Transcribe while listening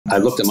I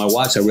looked at my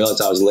watch. I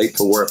realized I was late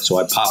for work. So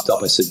I popped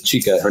up. I said,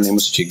 Chica, her name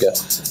was Chica.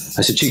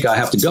 I said, Chica, I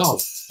have to go.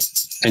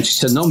 And she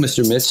said, no,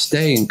 Mr. Mitch,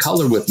 stay and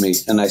color with me.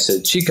 And I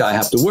said, Chica, I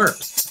have to work.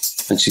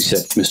 And she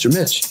said, Mr.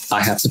 Mitch,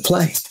 I have to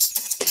play.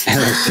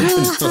 And I said,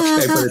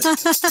 okay, but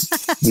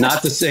it's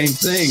not the same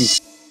thing.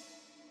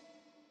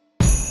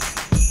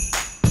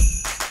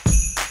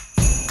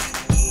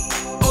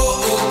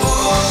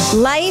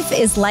 Life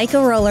is like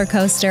a roller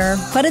coaster,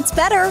 but it's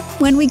better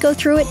when we go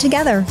through it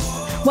together.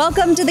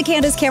 Welcome to the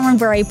Candace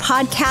Bure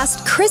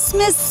podcast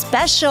Christmas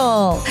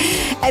special.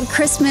 At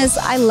Christmas,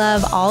 I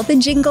love all the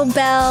jingle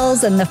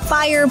bells and the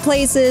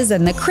fireplaces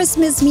and the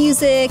Christmas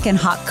music and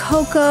hot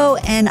cocoa,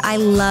 and I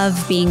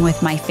love being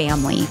with my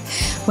family.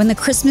 When the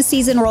Christmas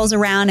season rolls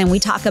around and we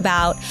talk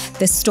about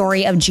the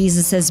story of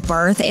Jesus's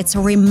birth, it's a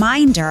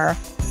reminder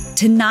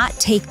to not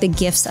take the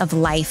gifts of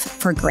life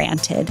for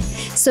granted.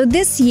 So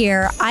this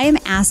year, I am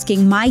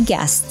asking my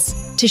guests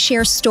to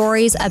share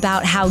stories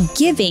about how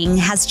giving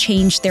has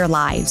changed their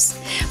lives.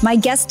 My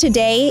guest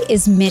today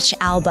is Mitch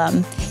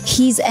Albom.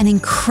 He's an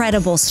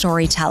incredible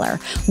storyteller,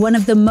 one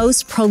of the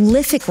most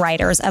prolific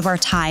writers of our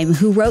time,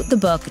 who wrote the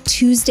book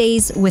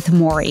Tuesdays with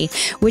Morrie,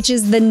 which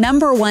is the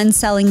 #1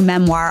 selling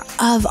memoir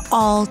of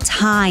all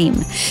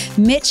time.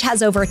 Mitch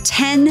has over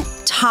 10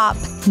 top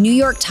New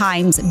York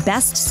Times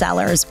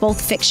bestsellers, both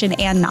fiction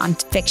and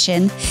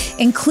nonfiction,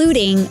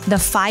 including The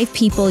 5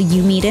 People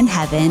You Meet in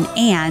Heaven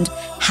and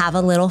Have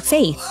a Little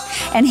Faith.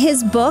 And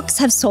his books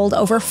have sold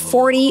over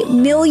 40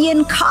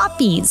 million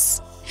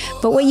copies.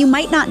 But what you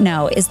might not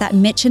know is that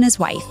Mitch and his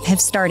wife have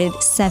started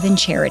 7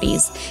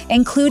 charities,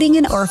 including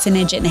an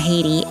orphanage in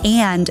Haiti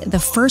and the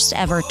first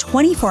ever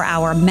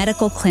 24-hour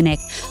medical clinic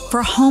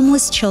for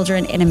homeless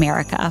children in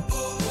America.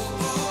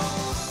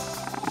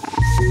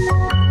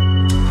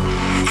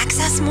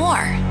 Access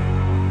more.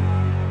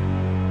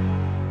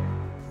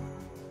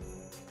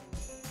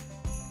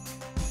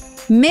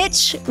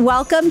 Mitch,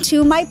 welcome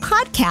to my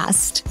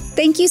podcast.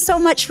 Thank you so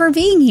much for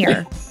being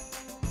here.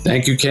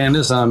 Thank you,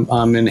 Candace.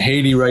 I'm in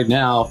Haiti right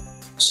now,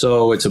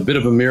 so it's a bit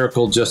of a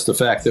miracle, just the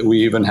fact that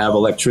we even have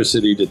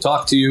electricity to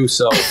talk to you.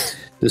 So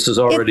this is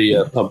already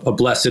a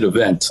blessed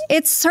event.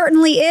 It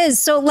certainly is.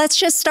 So let's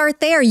just start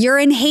there. You're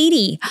in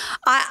Haiti.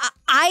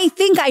 I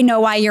think I know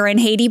why you're in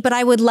Haiti, but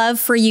I would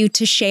love for you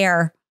to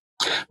share.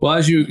 Well,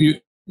 as you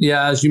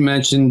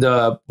mentioned,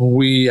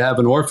 we have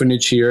an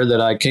orphanage here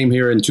that I came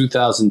here in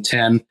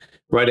 2010.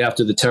 Right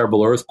after the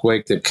terrible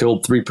earthquake that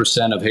killed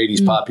 3% of Haiti's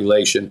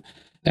population.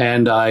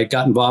 And I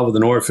got involved with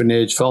an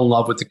orphanage, fell in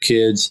love with the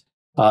kids,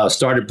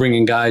 started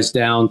bringing guys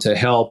down to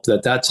help.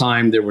 At that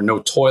time, there were no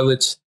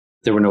toilets,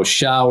 there were no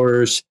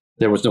showers,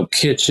 there was no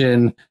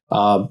kitchen,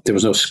 there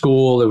was no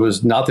school, there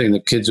was nothing. The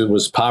kids, it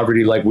was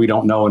poverty like we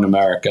don't know in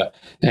America.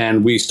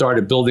 And we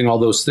started building all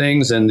those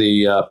things. And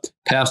the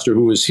pastor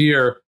who was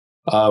here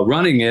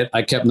running it,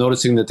 I kept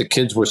noticing that the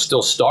kids were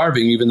still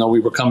starving, even though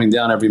we were coming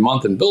down every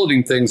month and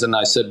building things. And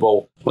I said,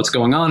 well, what's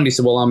going on? And he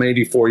said, well, I'm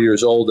 84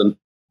 years old and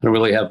I don't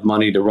really have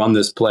money to run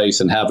this place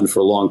and haven't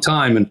for a long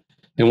time. And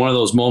in one of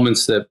those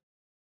moments that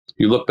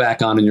you look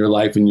back on in your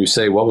life and you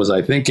say, what was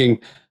I thinking?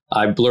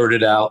 I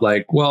blurted out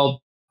like,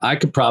 well, I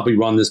could probably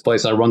run this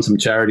place. I run some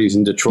charities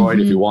in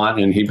Detroit if you want.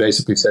 And he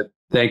basically said,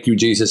 thank you,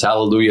 Jesus.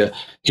 Hallelujah.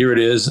 Here it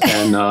is.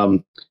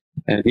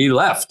 And he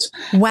left.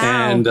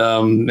 Wow.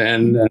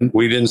 And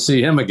we didn't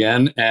see him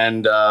again.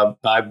 And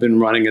I've been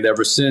running it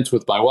ever since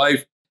with my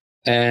wife.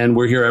 And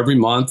we're here every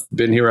month,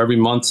 been here every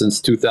month since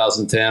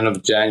 2010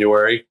 of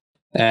January.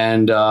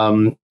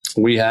 And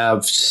we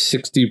have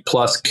 60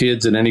 plus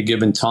kids at any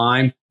given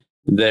time.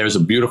 There's a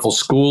beautiful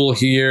school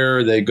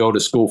here. They go to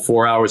school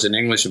 4 hours in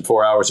English and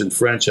 4 hours in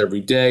French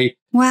every day.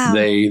 Wow.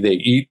 They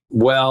eat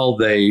well,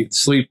 they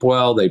sleep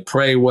well, they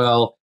pray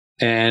well.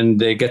 And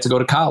they get to go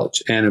to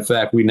college. And in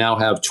fact, we now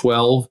have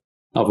 12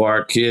 of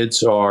our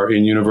kids are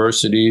in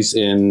universities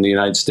in the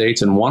United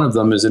States, and one of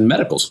them is in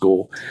medical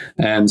school.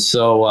 And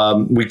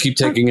so we keep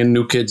taking in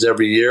new kids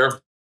every year.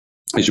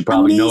 As you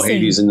probably know,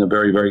 Haiti's in a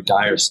very, very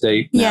dire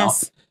state now.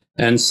 Yes.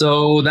 And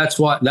so that's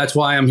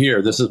why I'm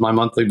here. This is my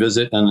monthly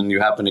visit, and then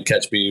you happen to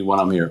catch me when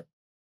I'm here.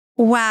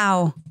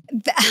 Wow.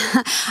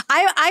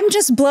 I'm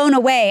just blown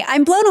away.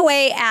 I'm blown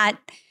away at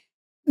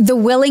the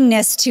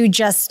willingness to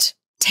just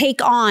take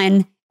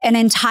on an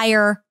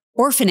entire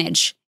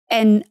orphanage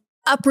and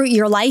uproot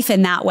your life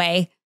in that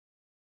way,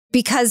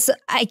 because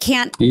I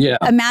can't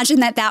imagine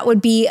that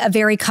would be a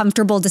very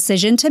comfortable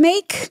decision to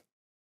make,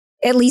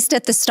 at least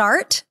at the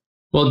start.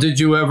 Well, did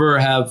you ever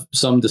have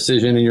some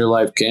decision in your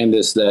life,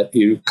 Candace, that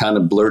you kind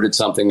of blurted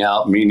something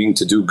out, meaning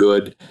to do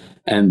good,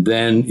 and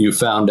then you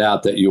found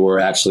out that you were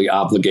actually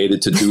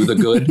obligated to do the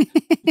good?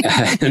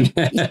 And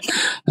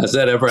has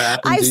that ever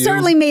happened to you? I've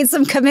certainly made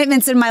some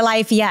commitments in my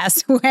life,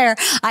 yes, where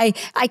I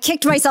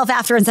kicked myself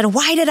after and said,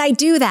 why did I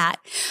do that?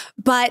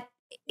 But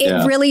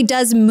it really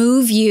does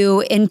move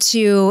you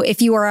into,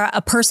 if you are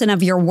a person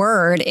of your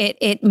word,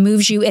 it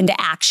moves you into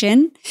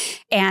action.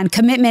 And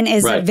commitment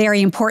is a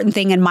very important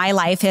thing in my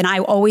life. And I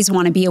always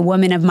want to be a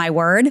woman of my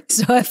word.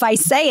 So if I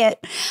say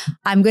it,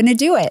 I'm going to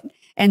do it.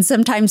 And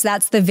sometimes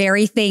that's the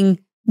very thing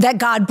that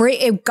God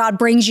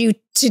brings you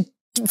to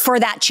for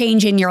that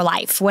change in your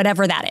life,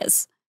 whatever that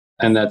is.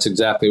 And that's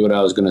exactly what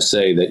I was going to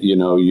say, that,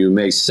 you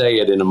may say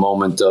it in a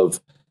moment of,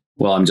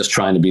 well, I'm just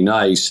trying to be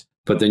nice.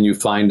 But then you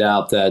find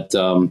out that,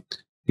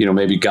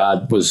 maybe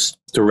God was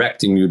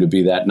directing you to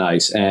be that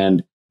nice.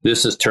 And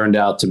this has turned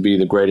out to be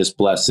the greatest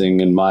blessing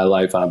in my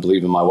life, and I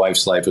believe in my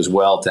wife's life as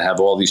well, to have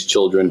all these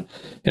children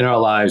in our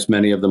lives.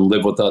 Many of them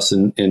live with us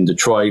in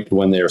Detroit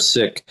when they're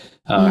sick,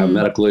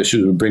 medical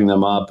issues. We bring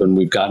them up, and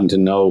we've gotten to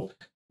know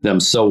them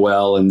so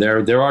well. And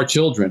they're our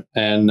children.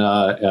 And,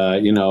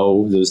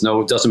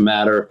 it doesn't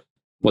matter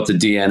what the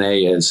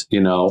DNA is,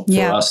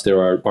 for us,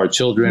 they're our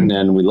children,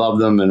 and we love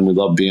them, and we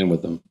love being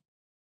with them.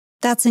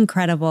 That's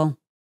incredible.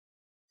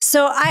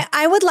 So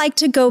I would like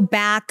to go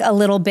back a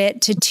little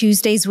bit to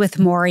Tuesdays with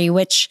Morrie,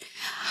 which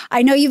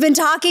I know you've been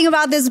talking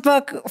about this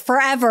book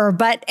forever,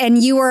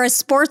 and you were a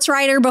sports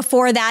writer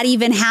before that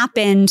even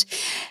happened.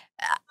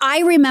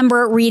 I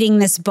remember reading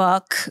this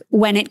book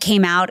when it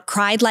came out,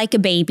 cried like a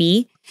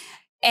baby.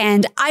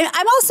 And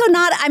I'm also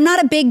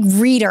not a big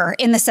reader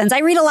in the sense I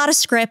read a lot of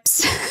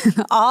scripts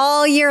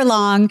all year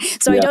long.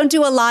 So I don't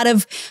do a lot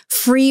of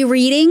free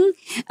reading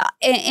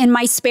in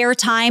my spare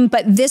time.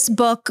 But this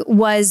book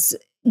was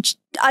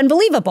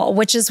unbelievable,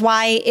 which is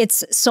why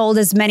it's sold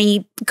as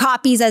many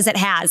copies as it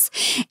has.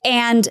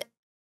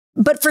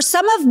 But for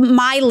some of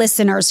my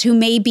listeners who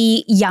may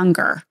be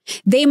younger,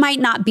 they might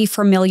not be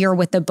familiar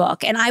with the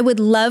book. And I would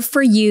love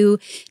for you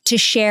to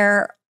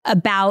share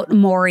about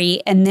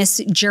Morrie and this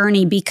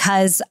journey,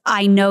 because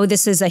I know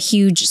this is a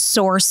huge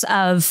source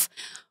of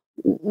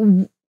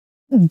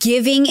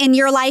giving in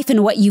your life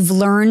and what you've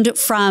learned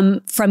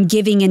from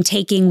giving and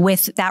taking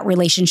with that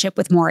relationship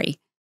with Morrie.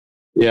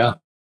 Yeah.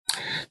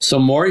 So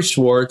Morrie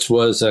Schwartz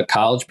was a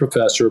college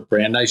professor at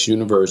Brandeis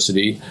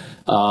University.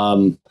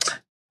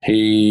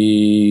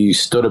 He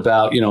stood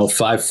about,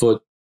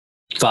 5'5".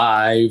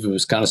 It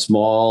was kind of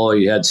small.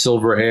 He had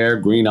silver hair,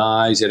 green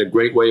eyes. He had a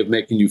great way of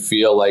making you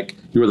feel like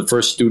you were the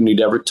first student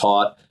he'd ever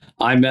taught.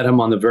 I met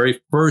him on the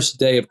very first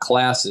day of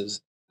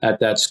classes at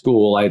that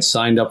school. I had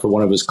signed up for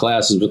one of his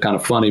classes. It was kind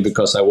of funny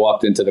because I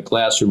walked into the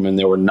classroom and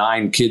there were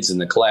 9 kids in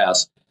the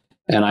class.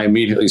 And I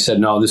immediately said,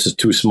 no, this is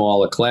too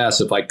small a class.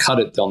 If I cut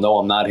it, they'll know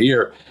I'm not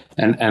here.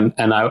 And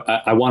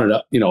I wanted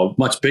a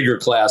much bigger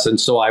class. And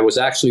so I was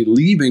actually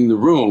leaving the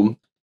room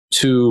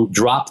to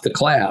drop the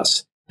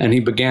class. And he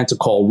began to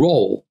call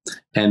roll.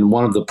 And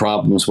one of the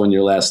problems when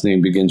your last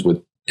name begins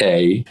with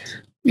A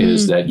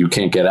is that you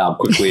can't get out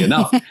quickly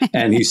enough.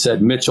 And he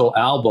said, Mitch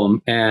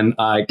Albom. And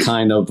I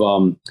kind of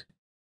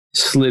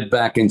slid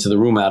back into the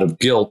room out of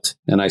guilt.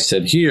 And I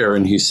said, here.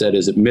 And he said,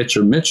 is it Mitch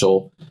or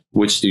Mitchell?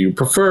 Which do you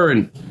prefer?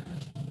 And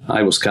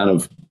I was kind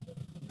of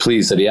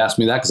pleased that he asked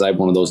me that, because I have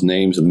one of those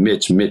names of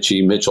Mitch,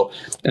 Mitchie, Mitchell.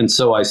 And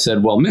so I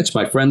said, well, Mitch,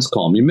 my friends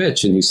call me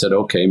Mitch. And he said,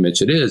 okay,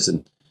 Mitch it is.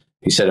 And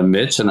he said, a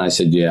Mitch? And I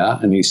said, yeah.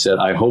 And he said,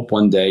 I hope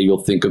one day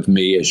you'll think of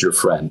me as your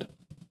friend.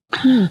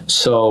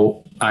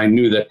 So I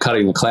knew that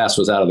cutting the class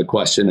was out of the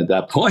question at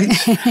that point.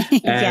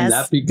 And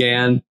that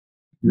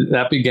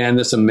began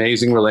this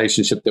amazing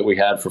relationship that we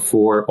had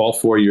for all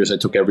 4 years. I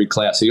took every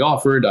class he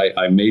offered.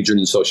 I majored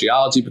in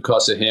sociology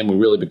because of him. We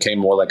really became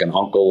more like an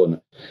uncle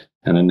and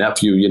a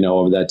nephew,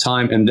 over that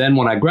time. And then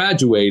when I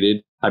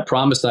graduated, I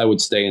promised I would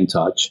stay in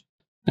touch.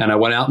 And I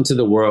went out into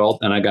the world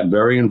and I got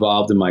very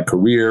involved in my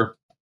career,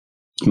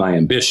 my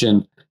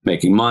ambition,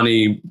 making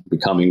money,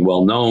 becoming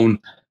well-known.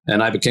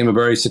 And I became a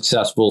very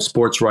successful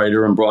sports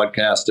writer and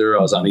broadcaster.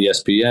 I was on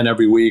ESPN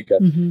every week.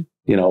 I,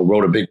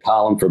 wrote a big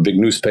column for a big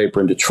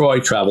newspaper in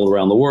Detroit, traveled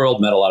around the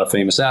world, met a lot of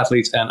famous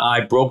athletes. And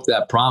I broke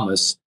that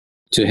promise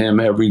to him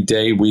every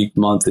day, week,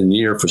 month, and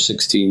year for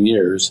 16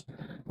 years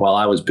while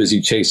I was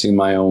busy chasing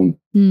my own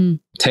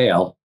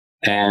tail.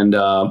 And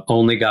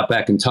only got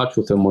back in touch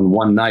with him when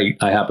one night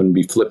I happened to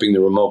be flipping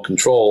the remote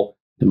control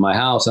in my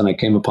house, and I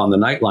came upon the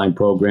Nightline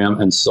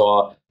program and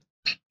saw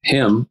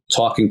him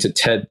talking to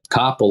Ted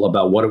Koppel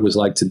about what it was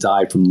like to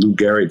die from Lou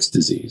Gehrig's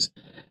disease.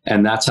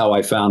 And that's how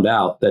I found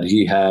out that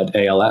he had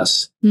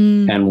ALS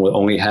and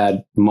only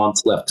had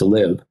months left to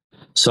live.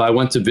 So I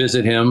went to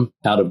visit him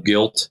out of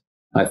guilt.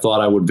 I thought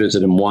I would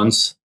visit him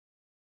once.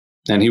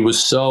 And he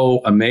was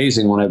so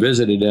amazing when I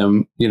visited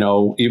him.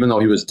 Even though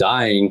he was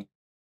dying,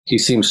 he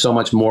seemed so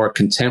much more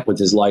content with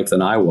his life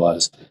than I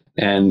was.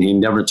 And he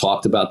never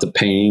talked about the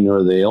pain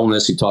or the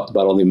illness. He talked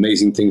about all the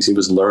amazing things he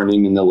was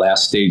learning in the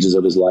last stages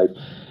of his life.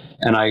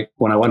 And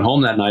when I went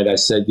home that night, I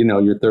said,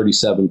 you're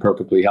 37,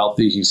 perfectly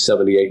healthy. He's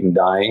 78 and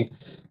dying.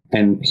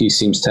 And he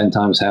seems 10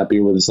 times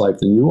happier with his life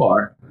than you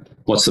are.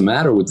 What's the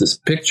matter with this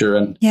picture?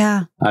 And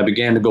I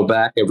began to go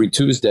back every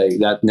Tuesday,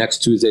 that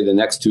next Tuesday, the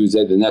next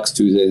Tuesday, the next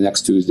Tuesday, the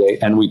next Tuesday.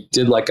 And we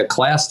did like a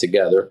class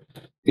together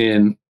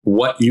in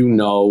what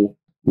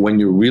when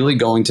you're really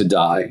going to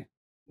die.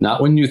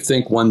 Not when you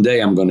think one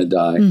day I'm going to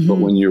die, but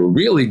when you're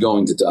really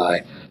going to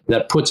die,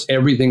 that puts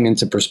everything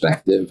into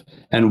perspective.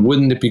 And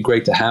wouldn't it be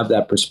great to have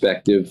that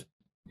perspective,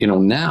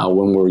 now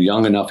when we're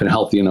young enough and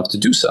healthy enough to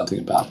do something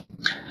about it?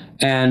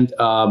 And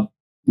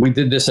we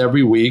did this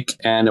every week.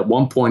 And at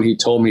one point he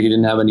told me he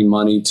didn't have any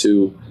money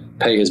to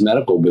pay his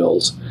medical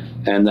bills.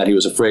 and that he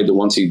was afraid that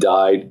once he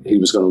died, he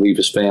was going to leave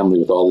his family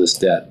with all this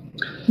debt.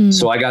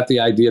 So I got the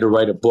idea to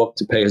write a book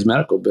to pay his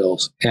medical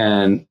bills.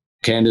 And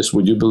Candace,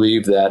 would you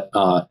believe that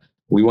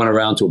we went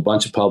around to a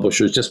bunch of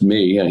publishers, just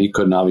me, and he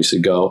couldn't obviously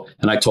go.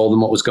 And I told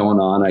him what was going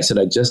on. I said,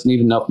 I just need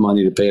enough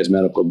money to pay his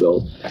medical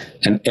bills.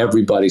 And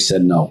everybody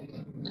said no.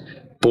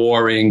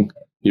 Boring.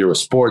 You're a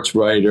sports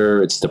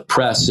writer. It's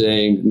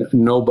depressing.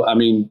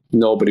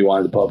 Nobody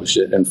wanted to publish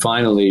it. And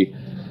finally,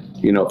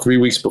 3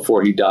 weeks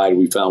before he died,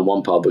 we found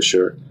one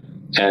publisher,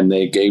 and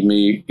they gave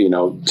me,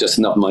 just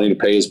enough money to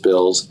pay his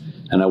bills.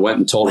 And I went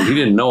and told him, he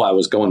didn't know I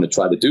was going to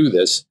try to do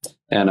this.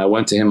 And I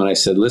went to him and I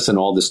said, listen,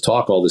 all this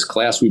talk, all this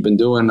class we've been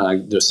doing,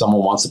 there's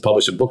someone wants to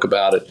publish a book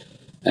about it.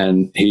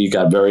 And he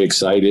got very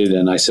excited.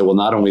 And I said, well,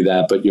 not only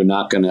that, but they're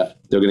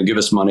going to give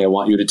us money. I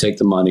want you to take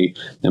the money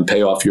and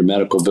pay off your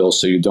medical bills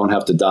so you don't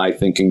have to die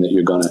thinking that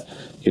you're going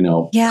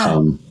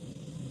to,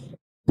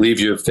 leave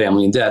your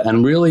family in debt.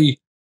 And really,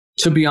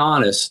 to be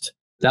honest,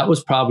 that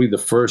was probably the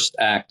first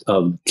act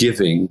of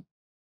giving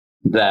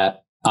that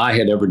I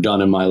had ever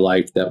done in my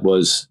life that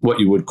was what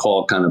you would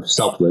call kind of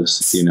selfless,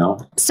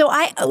 So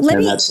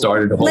that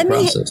started the whole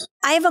process.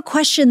 I have a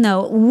question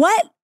though.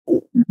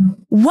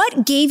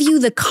 What gave you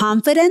the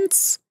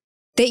confidence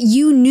that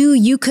you knew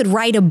you could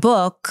write a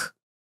book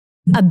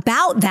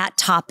about that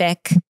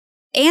topic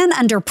and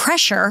under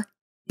pressure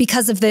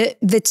because of the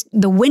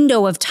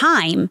window of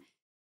time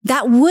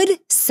that would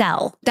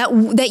sell,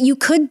 that you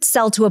could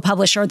sell to a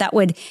publisher that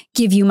would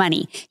give you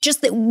money?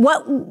 Just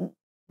that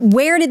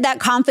where did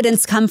that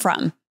confidence come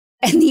from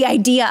and the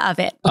idea of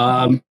it?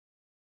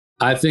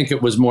 I think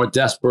it was more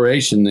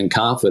desperation than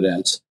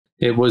confidence.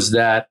 It was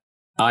that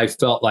I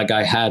felt like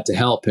I had to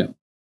help him.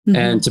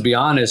 And to be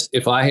honest,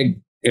 if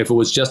it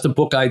was just a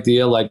book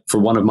idea, like for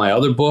one of my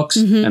other books,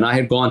 and I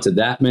had gone to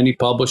that many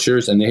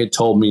publishers and they had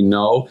told me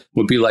no,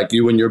 would be like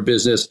you and your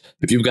business.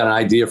 If you've got an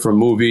idea for a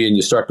movie and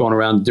you start going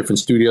around to different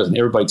studios and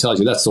everybody tells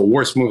you that's the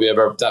worst movie I've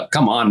ever done.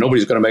 Come on,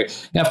 nobody's going to make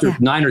it. After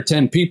 9 or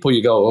 10 people,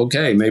 you go,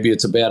 okay, maybe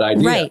it's a bad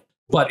idea. Right.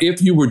 But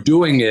if you were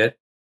doing it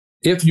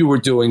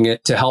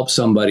to help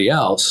somebody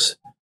else,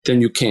 then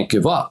you can't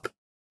give up.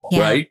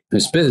 Yeah. Right.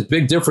 There's a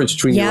big difference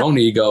between your own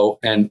ego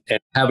and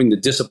having to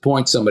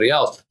disappoint somebody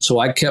else. So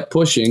I kept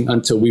pushing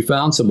until we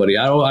found somebody.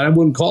 I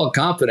wouldn't call it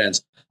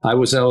confidence. I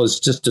was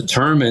just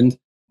determined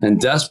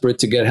and desperate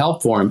to get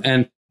help for him.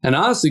 And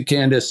honestly,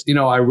 Candace,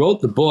 I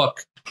wrote the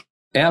book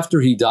after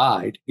he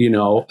died.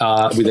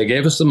 They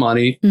gave us the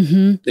money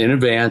in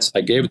advance. I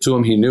gave it to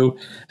him. He knew.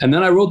 And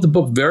then I wrote the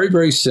book very,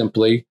 very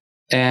simply.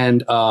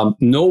 And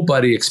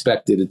nobody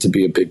expected it to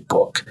be a big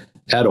book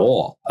at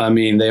all. I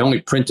mean, they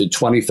only printed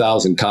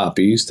 20,000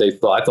 copies. I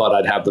thought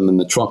I'd have them in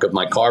the trunk of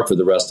my car for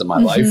the rest of my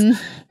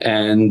life.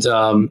 And,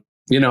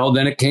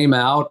 then it came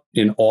out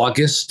in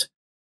August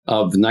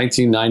of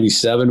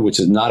 1997, which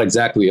is not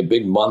exactly a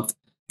big month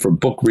for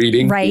book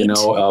reading, right.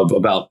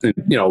 About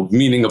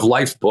meaning of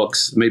life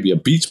books, maybe a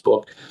beach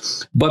book.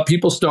 But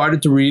people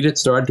started to read it,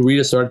 started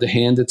to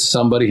hand it to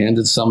somebody,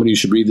 you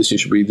should read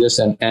this.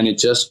 And it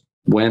just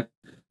went,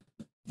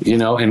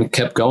 and it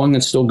kept going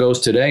and still goes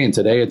today. And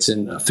today it's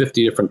in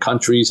 50 different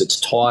countries. It's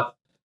taught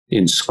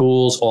in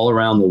schools all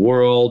around the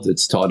world.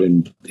 It's taught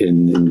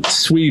in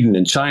Sweden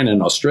and China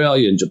and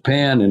Australia and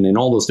Japan and in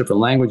all those different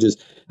languages.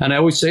 And I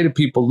always say to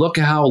people, look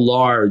at how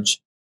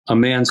large a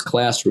man's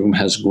classroom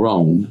has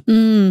grown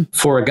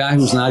for a guy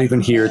who's not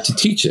even here to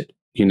teach it.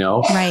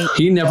 Right.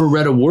 He never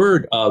read a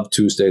word of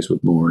Tuesdays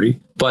with Morrie,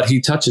 but he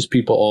touches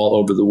people all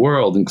over the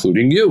world,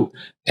 including you.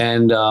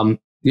 And,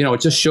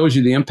 it just shows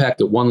you the impact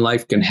that one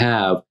life can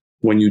have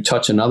when you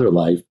touch another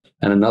life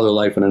and another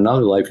life and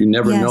another life. You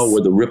never know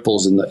where the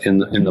ripples in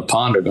the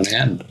pond are going to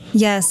end.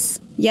 Yes.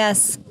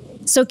 Yes.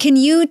 So can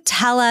you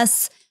tell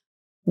us,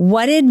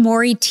 what did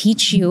Morrie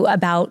teach you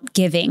about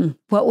giving?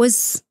 What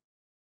was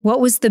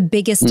the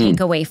biggest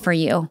takeaway for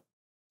you?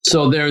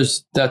 So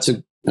that's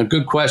a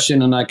good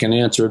question, and I can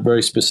answer it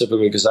very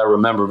specifically because I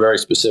remember very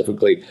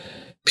specifically.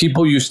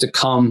 People used to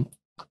come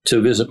to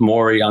visit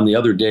Morrie on the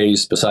other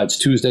days besides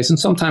Tuesdays. And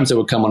sometimes they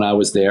would come when I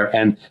was there.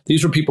 And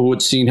these were people who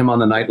had seen him on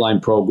the Nightline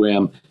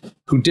program,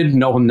 who didn't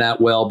know him that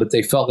well, but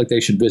they felt like they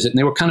should visit. And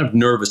they were kind of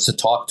nervous to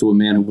talk to a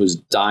man who was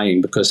dying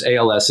because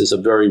ALS is a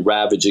very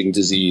ravaging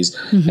disease.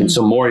 And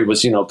so Morrie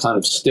was, kind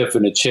of stiff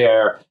in a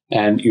chair,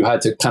 and you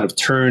had to kind of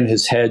turn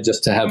his head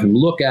just to have him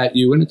look at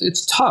you. And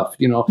it's tough,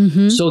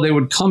 So they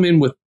would come in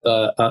with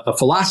a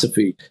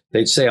philosophy.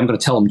 They'd say, I'm going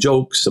to tell him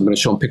jokes. I'm going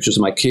to show him pictures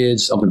of my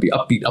kids. I'm going to be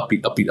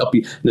upbeat.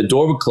 And the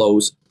door would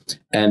close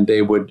and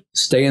they would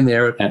stay in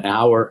there an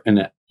hour, and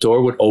that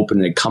door would open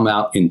and they'd come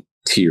out in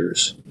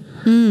tears.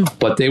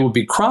 But they would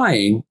be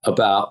crying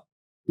about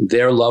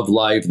their love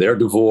life, their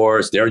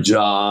divorce, their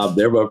job,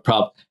 their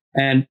problem.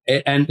 And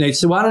they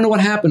said, well, I don't know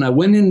what happened. I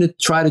went in to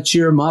try to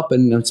cheer him up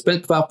and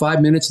spent about 5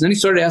 minutes. And then he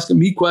started asking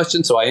me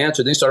questions. So I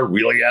answered. Then he started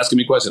really asking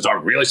me questions. So I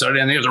really started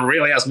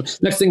asking me.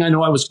 Next thing I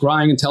know, I was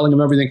crying and telling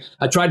him everything.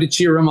 I tried to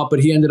cheer him up,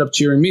 but he ended up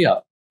cheering me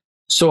up.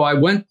 So I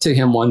went to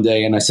him one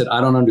day and I said, I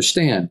don't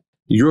understand.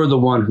 You're the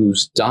one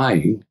who's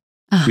dying.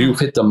 You've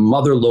hit the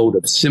mother lode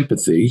of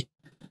sympathy.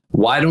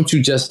 why don't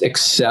you just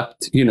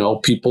accept,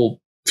 people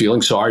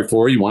feeling sorry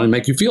for you, want to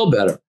make you feel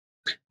better?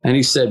 And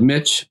he said,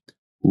 Mitch,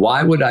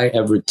 why would I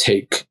ever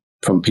take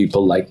from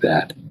people like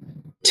that?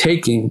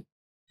 Taking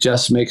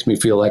just makes me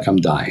feel like I'm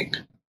dying.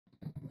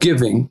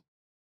 Giving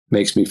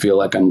makes me feel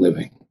like I'm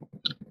living.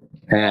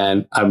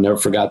 And I've never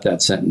forgot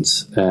that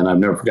sentence, and I've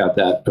never forgot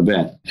that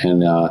event.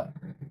 And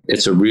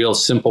it's a real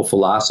simple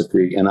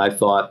philosophy. And I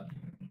thought,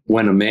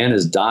 when a man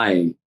is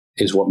dying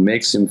is what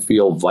makes him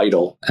feel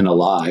vital and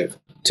alive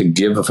to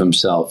give of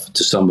himself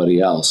to somebody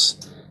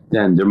else,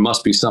 then there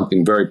must be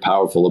something very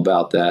powerful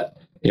about that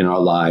in our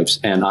lives.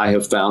 And I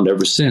have found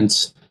ever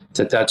since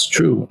that that's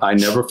true. I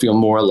never feel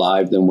more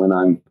alive than when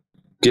I'm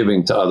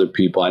giving to other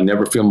people. I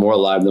never feel more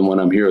alive than when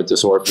I'm here at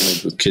this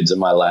orphanage with kids in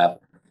my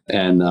lap.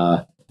 And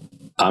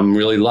I'm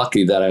really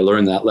lucky that I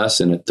learned that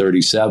lesson at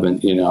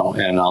 37,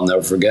 and I'll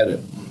never forget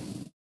it.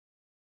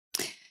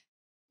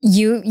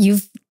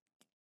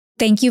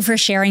 Thank you for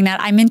sharing that.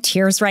 I'm in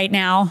tears right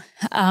now.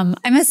 I'm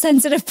a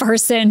sensitive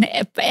person,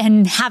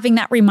 and having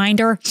that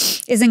reminder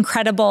is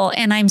incredible.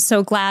 And I'm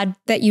so glad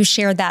that you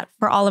shared that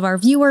for all of our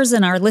viewers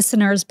and our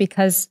listeners,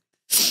 because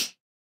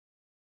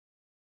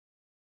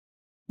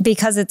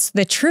it's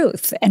the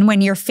truth. And when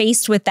you're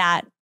faced with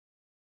a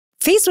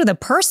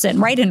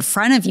person right in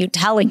front of you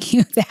telling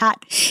you that,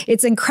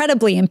 it's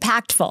incredibly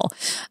impactful.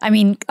 I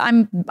mean,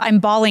 I'm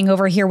bawling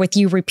over here with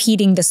you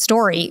repeating the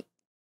story,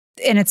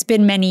 and it's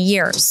been many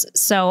years.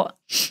 So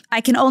I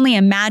can only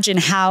imagine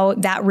how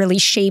that really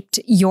shaped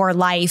your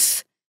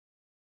life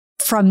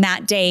from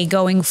that day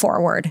going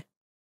forward.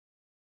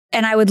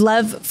 And I would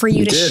love for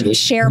you to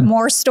share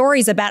more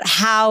stories about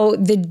how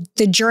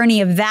the journey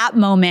of that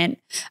moment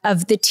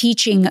of the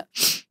teaching,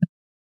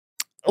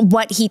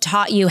 what he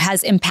taught you,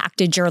 has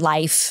impacted your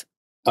life.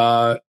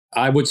 I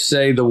would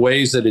say the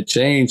ways that it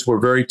changed were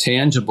very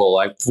tangible.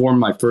 I formed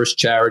my first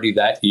charity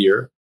that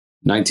year,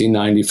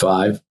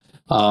 1995.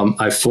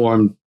 I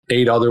formed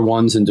 8 other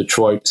ones in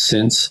Detroit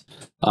since.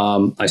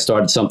 I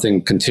started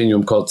something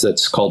continuum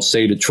that's called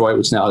Say Detroit,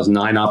 which now has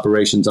 9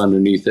 operations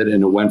underneath it.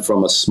 And it went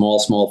from a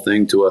small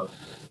thing to a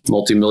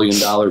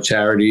multi-million-dollar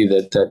charity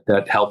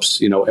that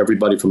helps,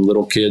 everybody from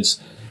little kids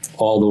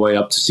all the way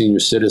up to senior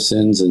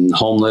citizens and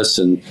homeless.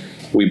 And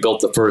we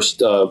built the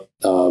first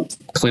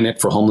clinic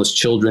for homeless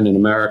children in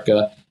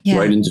America,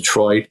 right in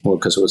Detroit,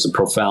 because it was a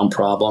profound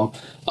problem.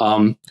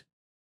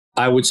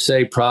 I would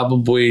say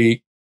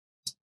probably,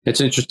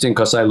 it's interesting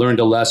because I learned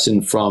a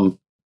lesson from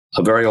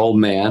a very old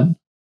man.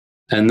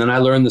 And then I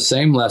learned the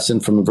same lesson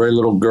from a very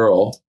little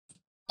girl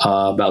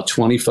about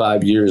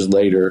 25 years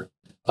later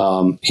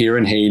here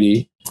in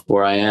Haiti,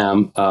 where I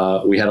am.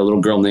 We had a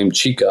little girl named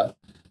Chica,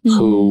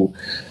 who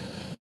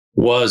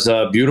was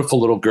a beautiful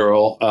little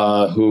girl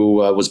who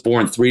was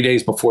born 3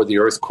 days before the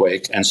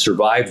earthquake and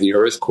survived the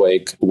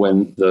earthquake.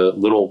 When the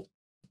little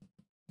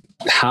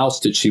house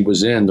that she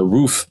was in, the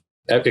roof,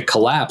 it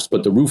collapsed,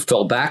 but the roof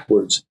fell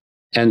backwards.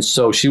 And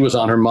so she was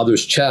on her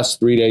mother's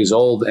chest, 3 days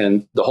old,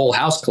 and the whole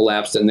house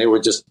collapsed, and they were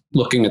just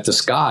looking at the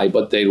sky,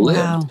 but they lived.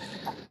 Wow.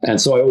 And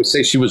so I always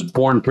say she was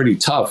born pretty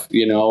tough,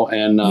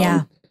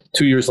 and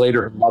 2 years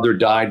later, her mother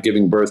died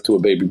giving birth to a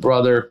baby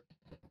brother,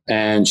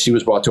 and she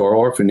was brought to our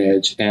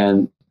orphanage.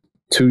 And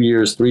 3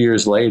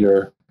 years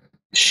later,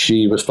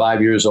 she was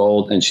 5 years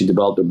old, and she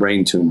developed a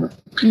brain tumor.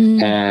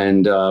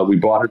 And we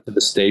brought her to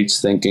the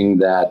States thinking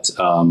that,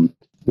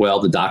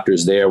 the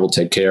doctors there will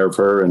take care of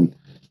her, and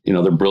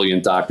they're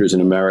brilliant doctors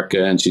in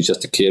America, and she's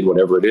just a kid,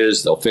 whatever it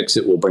is, they'll fix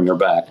it. We'll bring her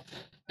back.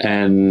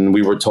 And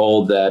we were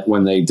told that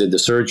when they did the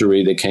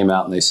surgery, they came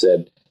out and they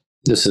said,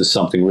 this is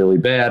something really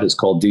bad. It's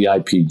called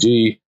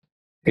DIPG.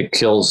 It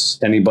kills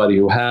anybody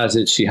who has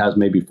it. She has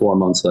maybe 4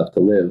 months left to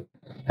live.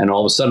 And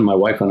all of a sudden, my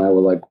wife and I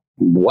were like,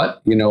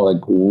 what?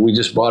 We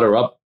just brought her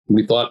up.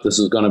 We thought this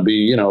was going to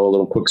be, a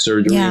little quick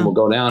surgery and we'll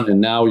go down.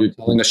 And now you're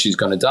telling us she's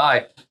going to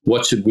die.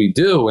 What should we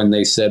do? And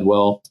they said,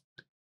 well,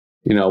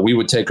 we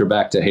would take her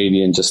back to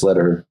Haiti and just let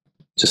her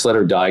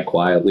die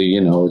quietly.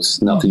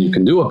 It's nothing you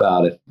can do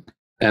about it.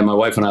 And my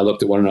wife and I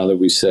looked at one another.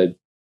 We said,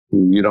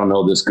 you don't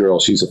know this girl.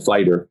 She's a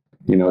fighter.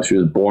 She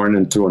was born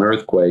and through an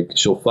earthquake.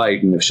 She'll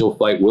fight. And if she'll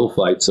fight, we'll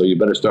fight. So you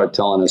better start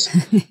telling us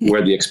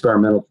where the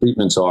experimental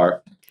treatments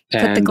are.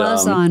 Put the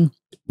gloves on.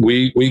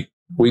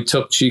 We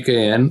took Chica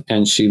in,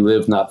 and she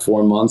lived not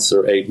 4 months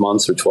or 8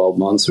 months or 12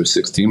 months or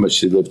 16, but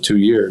she lived 2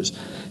 years.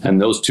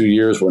 And those 2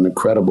 years were an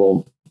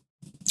incredible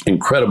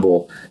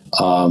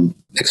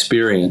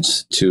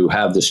experience to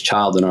have this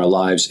child in our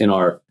lives in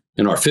our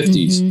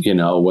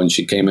 50s, when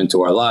she came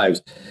into our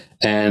lives.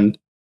 And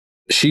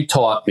she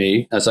taught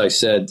me, as I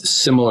said,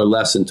 similar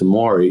lesson to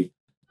Morrie.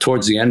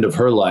 Towards the end of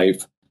her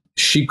life,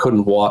 she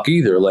couldn't walk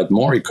either, like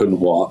Morrie couldn't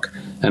walk.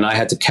 And I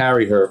had to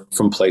carry her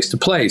from place to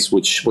place,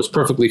 which was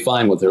perfectly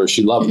fine with her.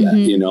 She loved that,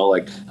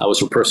 like I was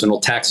her personal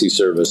taxi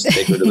service,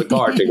 take her to the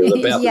car, take her to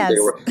the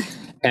bathroom. Yes.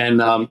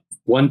 And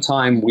one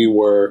time we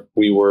were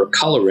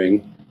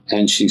coloring,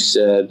 and she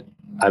said,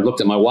 I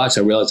looked at my watch.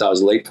 I realized I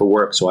was late for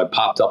work. So I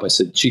popped up. I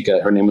said, Chica,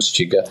 her name was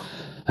Chica.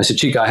 I said,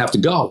 Chica, I have to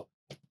go.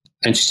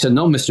 And she said,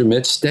 no, Mr.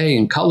 Mitch, stay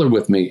and color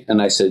with me.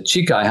 And I said,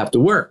 Chica, I have to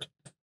work.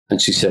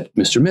 And she said,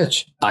 Mr.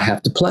 Mitch, I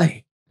have to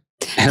play.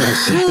 And I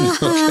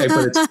said, okay,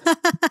 but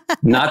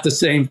it's not the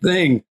same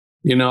thing,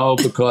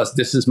 because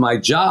this is my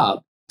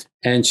job.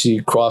 And she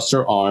crossed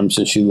her arms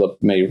and she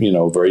looked,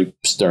 very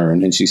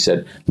stern. And she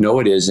said, no,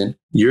 it isn't.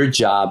 Your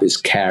job is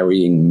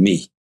carrying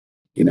me,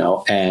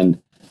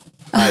 and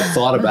I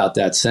thought about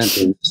that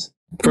sentence.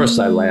 First,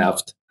 I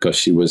laughed because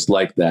she was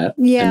like that.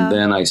 Yeah. And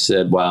then I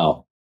said,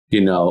 wow,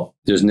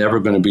 there's never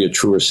going to be a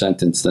truer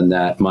sentence than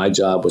that. My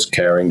job was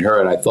carrying her.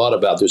 And I thought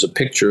about, there's a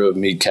picture of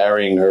me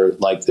carrying her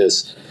like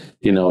this,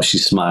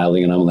 she's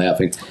smiling and I'm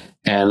laughing.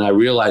 And I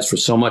realized for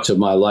so much of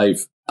my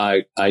life,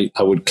 I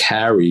would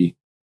carry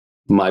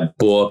my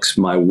books,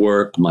 my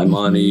work, my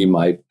money,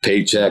 my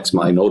paychecks,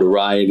 my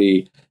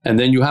notoriety. And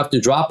then you have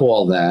to drop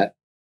all that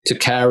to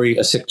carry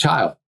a sick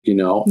child,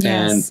 Yes.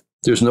 and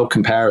there's no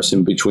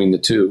comparison between the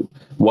two.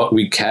 What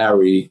we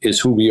carry is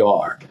who we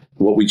are.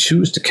 What we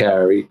choose to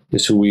carry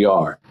is who we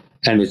are.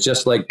 And it's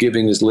just like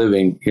giving is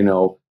living,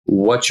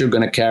 what you're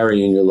going to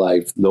carry in your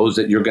life, those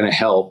that you're going to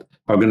help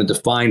are going to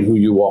define who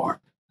you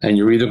are. And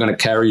you're either going to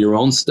carry your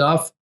own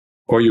stuff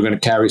or you're going to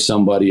carry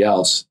somebody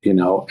else,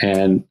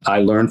 and I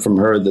learned from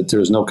her that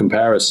there's no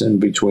comparison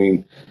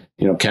between,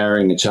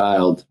 carrying a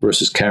child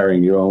versus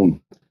carrying your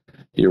own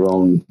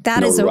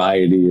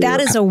notoriety. That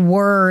is a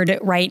word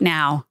right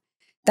now.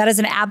 That is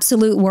an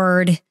absolute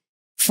word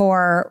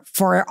for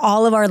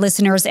all of our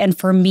listeners and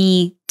for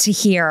me to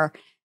hear.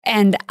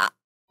 And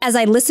as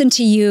I listen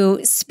to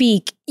you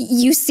speak,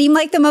 you seem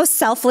like the most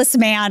selfless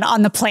man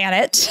on the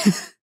planet.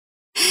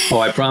 Oh,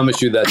 I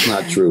promise you that's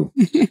not true.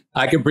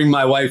 I could bring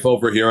my wife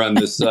over here on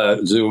this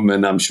Zoom,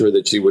 and I'm sure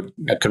that she would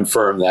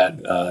confirm that,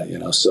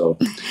 so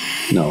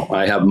no,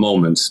 I have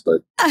moments,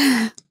 but.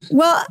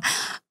 Well,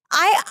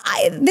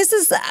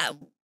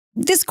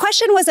 this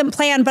question wasn't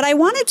planned, but I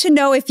wanted to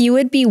know if you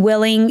would be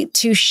willing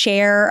to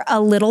share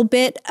a little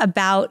bit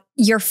about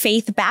your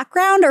faith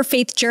background or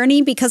faith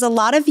journey, because a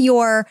lot of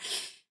your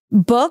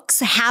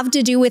books have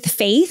to do with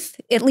faith,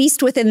 at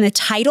least within the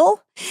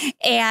title.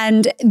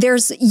 And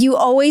you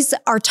always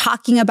are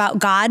talking about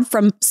God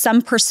from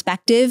some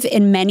perspective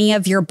in many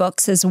of your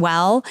books as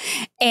well.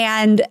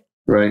 And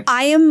right.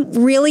 I am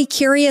really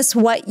curious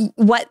what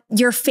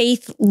your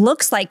faith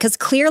looks like, because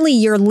clearly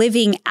you're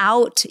living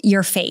out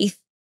your faith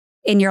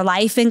in your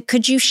life. And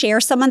could you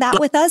share some of that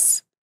with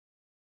us?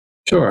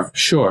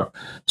 Sure.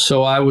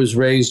 So I was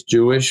raised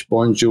Jewish,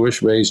 born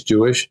Jewish, raised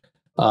Jewish.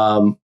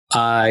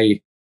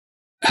 I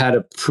had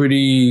a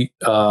pretty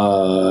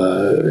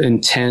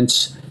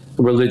intense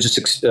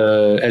religious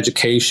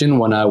education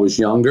when I was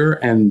younger,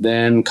 and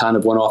then kind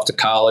of went off to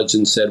college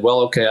and said, well,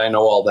 okay, I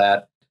know all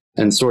that,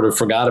 and sort of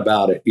forgot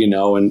about it,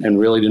 and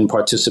really didn't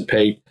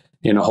participate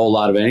in a whole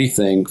lot of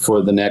anything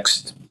for the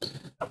next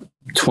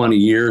 20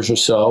 years or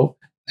so.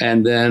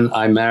 And then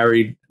I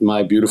married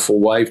my beautiful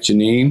wife,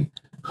 Janine,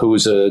 who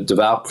was a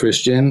devout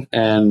Christian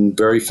and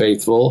very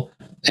faithful.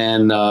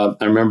 And I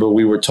remember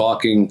we were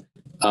talking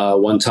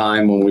one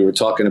time when we were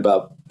talking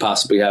about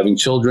possibly having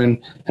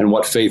children and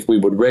what faith we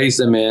would raise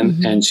them in.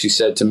 Mm-hmm. And she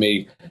said to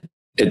me,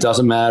 it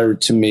doesn't matter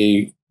to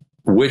me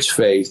which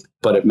faith,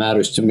 but it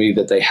matters to me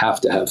that they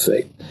have to have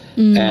faith.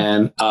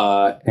 Mm.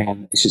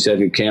 And she said,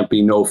 it can't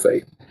be no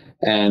faith.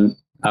 And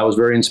I was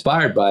very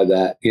inspired by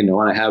that, and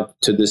I have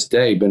to this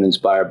day been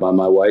inspired by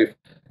my wife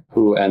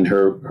and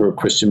her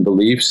Christian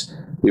beliefs.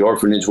 The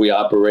orphanage we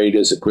operate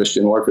is a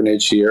Christian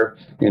orphanage here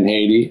in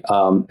Haiti.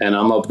 And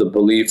I'm of the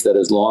belief that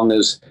as long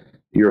as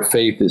your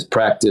faith is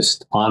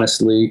practiced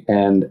honestly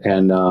and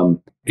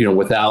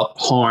without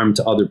harm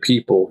to other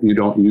people, you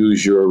don't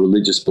use your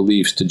religious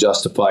beliefs to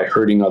justify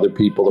hurting other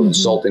people or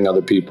insulting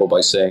other people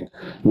by saying,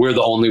 we're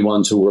the only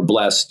ones who were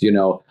blessed.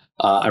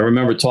 I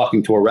remember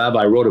talking to a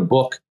rabbi. I wrote a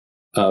book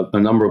a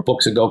number of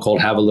books ago called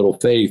Have a Little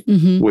Faith,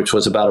 which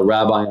was about a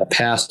rabbi and a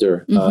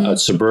pastor, a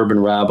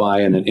suburban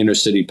rabbi and an inner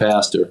city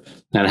pastor,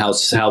 and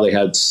how they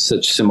had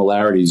such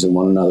similarities in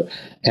one another.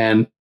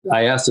 And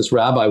I asked this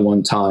rabbi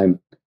one time,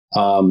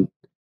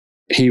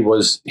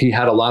 he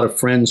had a lot of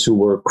friends who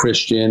were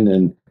Christian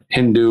and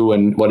Hindu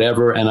and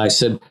whatever. And I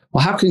said,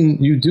 well, how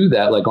can you do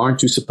that? Like,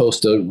 aren't you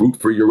supposed to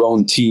root for your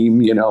own team,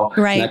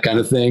 right. That kind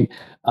of thing?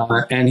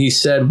 And he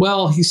said,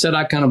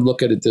 I kind of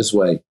look at it this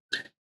way.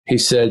 He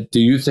said, do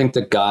you think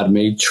that God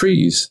made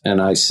trees?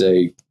 And I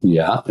say,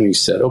 yeah. And he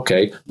said,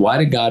 okay, why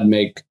did God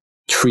make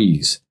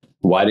trees?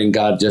 Why didn't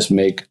God just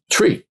make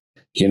tree?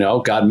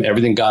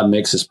 Everything God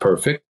makes is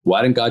perfect.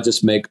 Why didn't God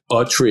just make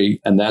a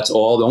tree? And that's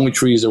all. The only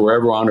trees that were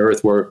ever on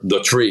earth were the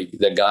tree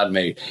that God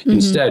made.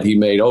 Instead, he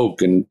made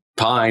oak and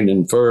pine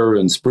and fir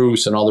and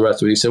spruce and all the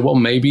rest of it. He said, well,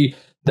 maybe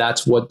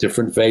that's what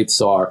different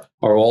faiths are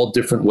all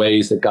different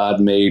ways that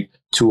God made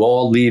to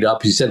all lead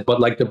up. He said,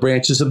 but like the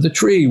branches of the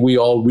tree, we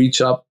all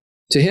reach up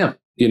to him,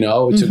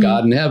 to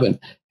God in heaven.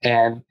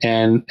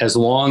 And as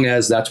long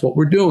as that's what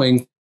we're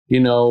doing,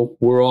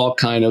 we're all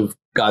kind of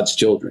God's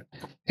children.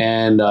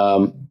 And,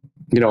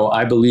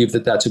 I believe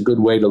that that's a good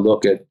way to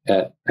look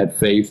at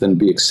faith and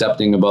be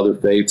accepting of other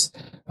faiths.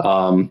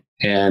 And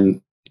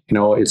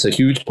it's a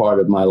huge part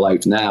of my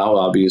life now,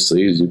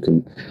 obviously, as you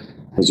can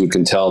as you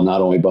can tell, not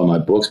only by my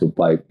books, but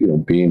by,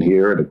 being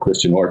here at a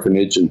Christian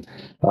orphanage. And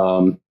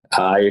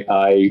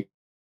I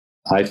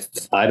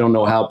don't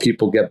know how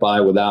people get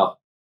by without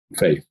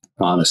faith,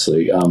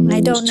 honestly. I don't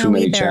there's know too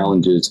many either.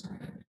 Challenges,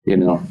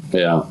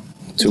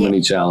 too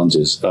many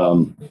challenges.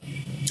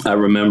 I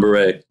remember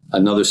a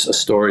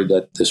story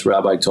that this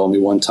rabbi told me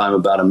one time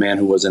about a man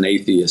who was an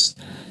atheist,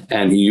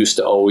 and he used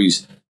to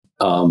always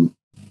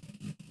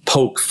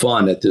poke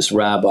fun at this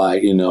rabbi,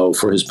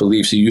 for his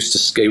beliefs. He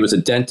was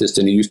a dentist,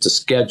 and he used to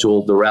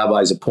schedule the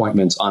rabbi's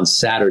appointments on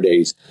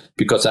Saturdays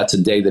because that's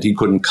a day that he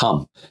couldn't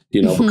come,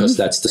 because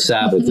that's the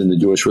Sabbath in the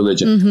Jewish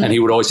religion. And he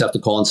would always have to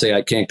call and say,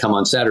 I can't come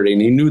on Saturday.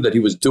 And he knew that he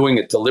was doing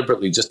it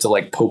deliberately just to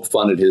like poke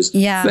fun at his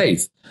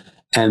faith.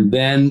 And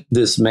then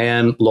this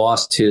man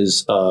lost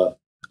his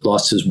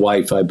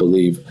wife, I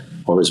believe,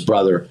 or his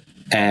brother.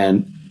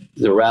 And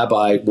the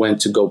rabbi went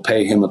to go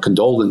pay him a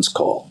condolence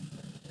call.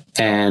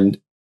 And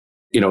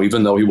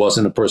even though he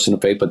wasn't a person of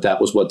faith, but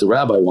that was what the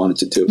rabbi wanted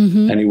to do.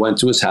 And he went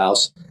to his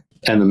house,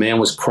 and the man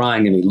was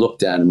crying, and he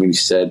looked at him and he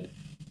said,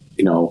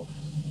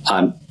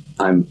 I'm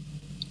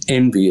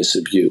envious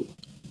of you.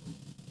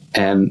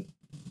 And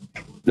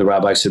the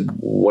rabbi said,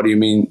 what do you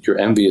mean you're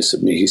envious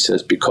of me? He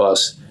says,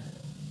 because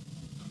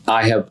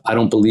I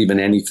don't believe in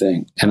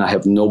anything, and I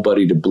have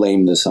nobody to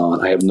blame this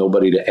on. I have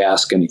nobody to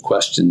ask any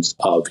questions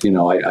of,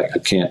 I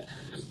can't.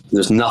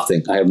 There's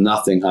nothing. I have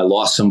nothing. I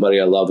lost somebody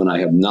I love, and I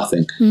have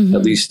nothing.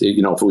 At least, if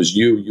it was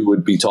you, you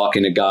would be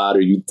talking to God, or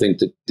you'd think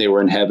that they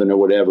were in heaven or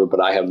whatever, but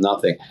I have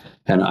nothing.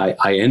 And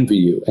I envy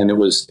you. And it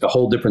was a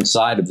whole different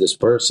side of this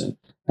person.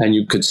 And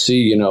you could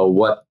see,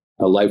 what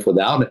a life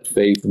without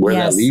faith, where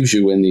that leaves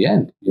you in the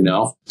end,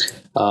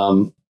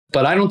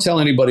 But I don't tell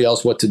anybody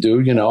else what to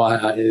do.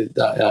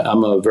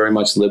 I'm a very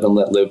much live and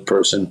let live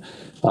person.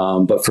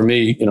 But for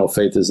me,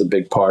 faith is a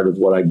big part of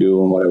what I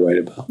do and what I write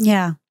about.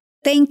 Yeah.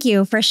 Thank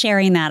you for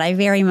sharing that. I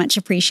very much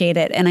appreciate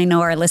it. And I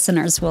know our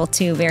listeners will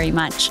too, very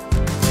much.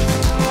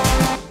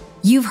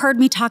 You've heard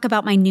me talk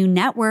about my new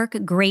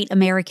network, Great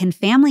American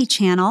Family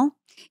Channel.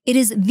 It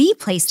is the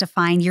place to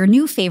find your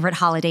new favorite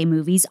holiday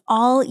movies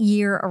all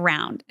year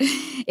around.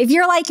 If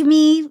you're like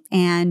me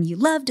and you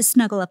love to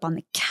snuggle up on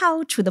the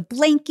couch with a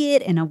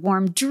blanket and a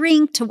warm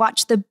drink to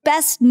watch the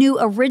best new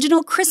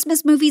original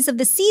Christmas movies of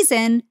the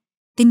season,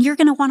 then you're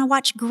going to want to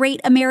watch Great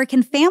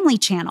American Family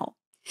Channel.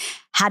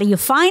 How do you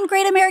find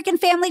Great American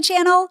Family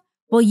Channel?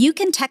 Well, you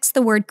can text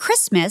the word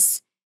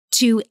Christmas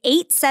to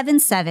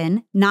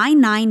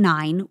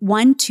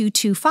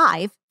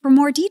 877-999-1225 for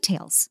more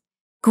details.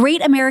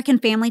 Great American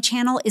Family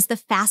Channel is the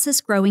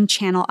fastest growing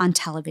channel on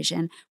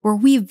television where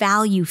we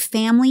value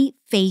family,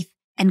 faith,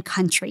 and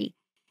country.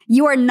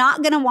 You are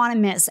not going to want to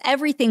miss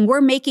everything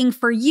we're making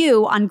for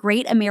you on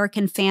Great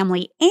American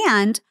Family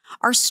and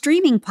our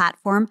streaming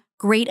platform,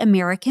 Great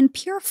American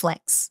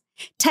PureFlix.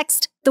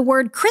 Text the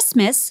word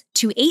Christmas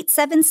to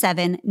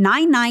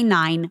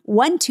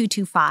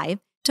 877-999-1225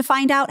 to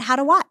find out how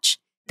to watch.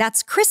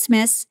 That's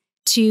Christmas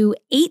to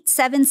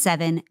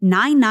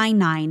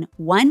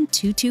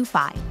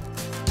 877-999-1225.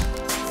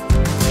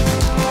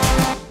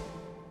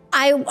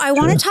 I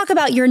want to talk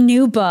about your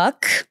new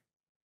book.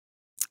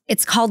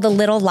 It's called The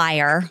Little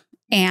Liar,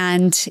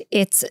 and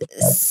it's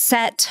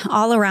set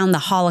all around the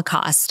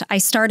Holocaust.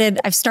 I've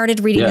started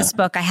reading this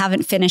book. I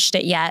haven't finished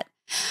it yet.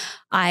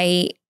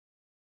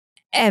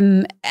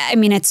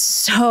 It's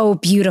so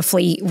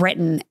beautifully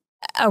written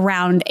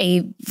around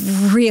a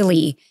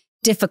really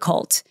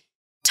difficult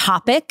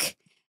topic.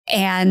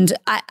 And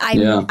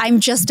I'm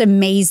just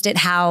amazed at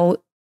how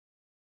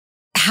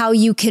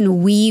you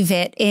can weave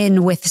it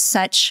in with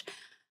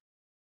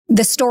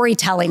the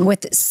storytelling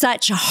with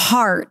such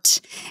heart,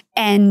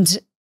 and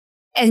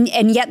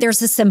yet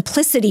there's a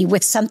simplicity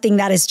with something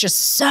that is just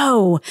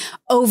so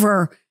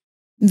over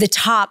the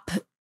top,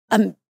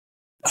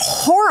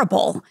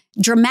 horrible,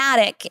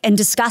 dramatic, and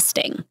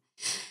disgusting.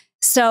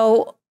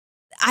 So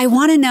I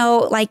want to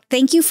know,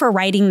 thank you for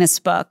writing this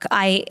book.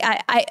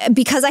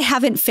 Because I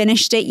haven't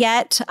finished it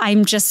yet,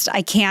 I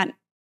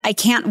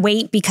can't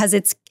wait, because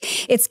it's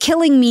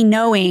killing me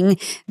knowing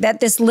that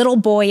this little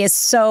boy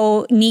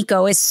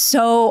Nico is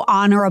so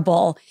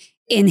honorable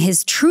in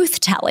his truth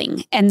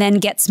telling, and then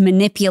gets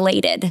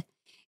manipulated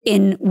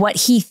in what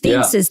he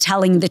thinks is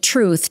telling the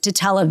truth to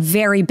tell a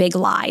very big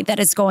lie that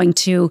is going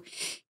to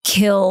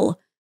kill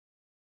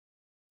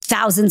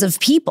thousands of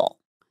people.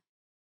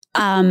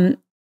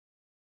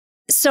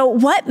 So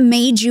what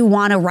made you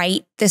want to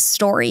write this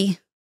story?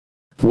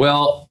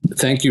 Well,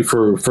 thank you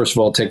for, first of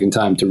all, taking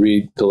time to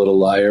read The Little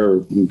Liar,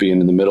 or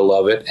being in the middle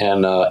of it.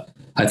 And I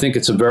think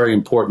it's a very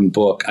important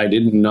book. I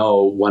didn't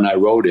know when I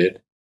wrote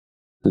it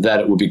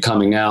that it would be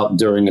coming out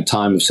during a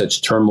time of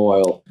such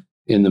turmoil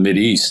in the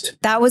Mideast.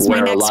 That was my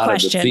next question. Where a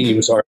lot of the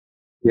themes are,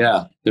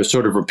 they're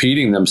sort of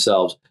repeating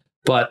themselves.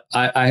 But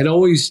I had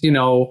always,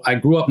 I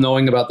grew up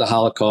knowing about the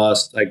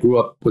Holocaust. I grew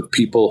up with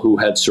people who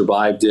had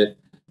survived it,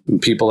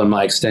 and people in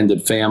my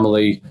extended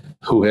family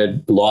who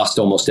had lost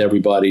almost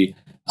everybody.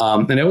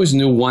 And I always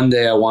knew one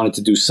day I wanted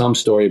to do some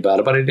story about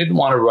it, but I didn't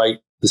want to write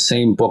the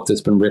same book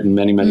that's been written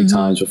many, many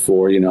times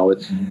before.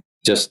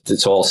 just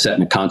it's all set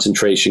in a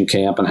concentration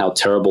camp and how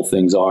terrible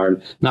things are.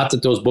 And not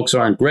that those books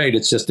aren't great.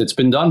 It's just it's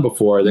been done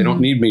before. They don't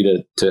need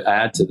me to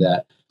add to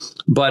that.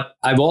 But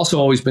I've also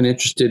always been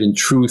interested in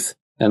truth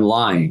and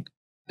lying.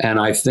 And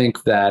I think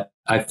about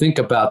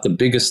the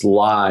biggest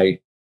lie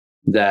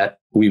that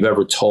we've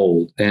ever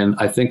told. And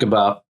I think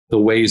about the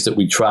ways that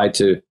we try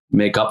to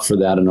make up for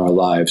that in our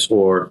lives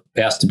or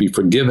ask to be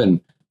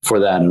forgiven for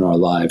that in our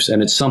lives.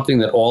 And it's something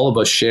that all of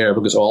us share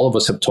because all of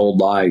us have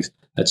told lies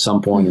at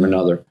some point or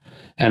another.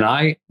 And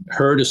I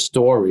heard a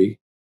story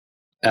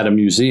at a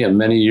museum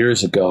many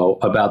years ago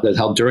about that,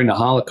 how during the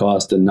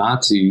Holocaust, the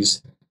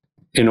Nazis,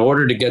 in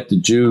order to get the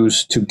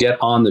Jews to get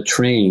on the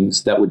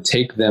trains that would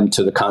take them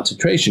to the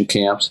concentration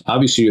camps,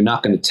 obviously you're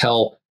not going to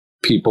tell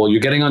people you're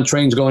getting on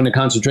trains going to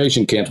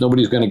concentration camps.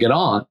 Nobody's going to get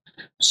on.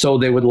 So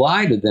they would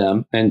lie to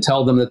them and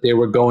tell them that they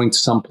were going to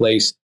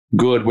someplace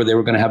good where they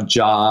were going to have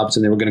jobs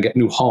and they were going to get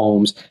new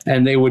homes.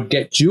 And they would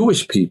get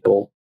Jewish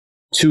people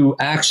to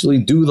actually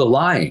do the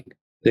lying.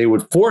 They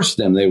would force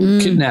them, they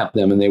would kidnap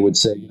them, and they would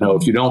say,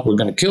 if you don't, we're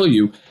going to kill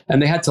you.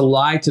 And they had to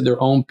lie to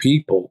their own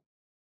people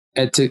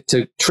and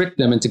to trick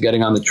them into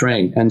getting on the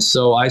train. And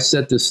so I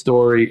set this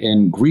story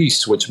in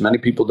Greece, which many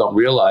people don't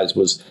realize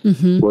was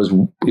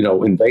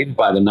invaded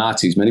by the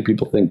Nazis. Many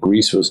people think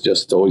Greece was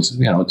just always,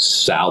 it's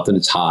south and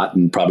it's hot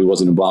and probably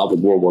wasn't involved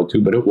with World War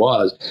II, but it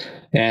was.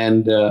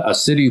 And a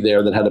city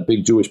there that had a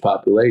big Jewish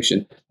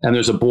population. And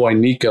there's a boy,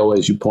 Nico,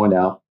 as you point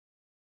out,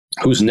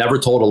 who's never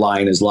told a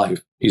lie in his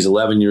life. He's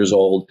 11 years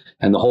old,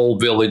 and the whole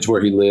village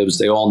where he lives,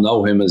 they all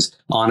know him as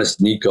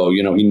Honest Nico.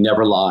 He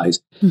never lies.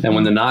 And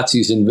when the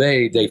Nazis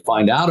invade, they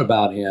find out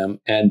about him,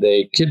 and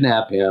they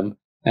kidnap him,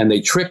 and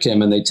they trick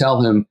him, and they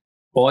tell him,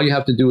 all you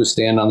have to do is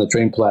stand on the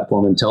train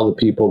platform and tell the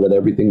people that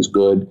everything's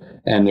good,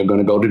 and they're going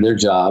to go to their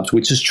jobs,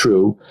 which is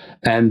true,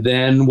 and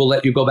then we'll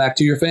let you go back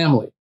to your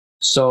family.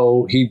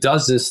 So he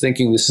does this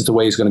thinking this is the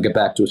way he's going to get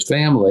back to his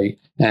family,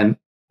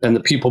 and the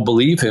people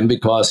believe him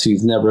because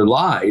he's never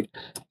lied.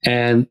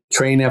 And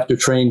train after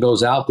train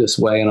goes out this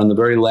way. And on the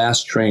very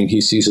last train,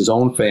 he sees his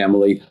own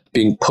family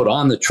being put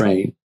on the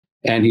train.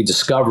 And he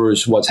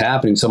discovers what's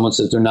happening. Someone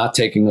says, they're not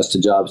taking us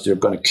to jobs. They're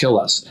going to kill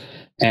us.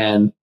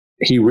 And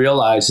he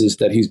realizes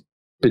that he's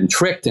been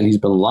tricked and he's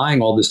been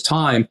lying all this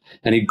time.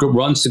 And he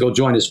runs to go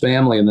join his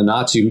family. And the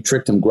Nazi who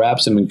tricked him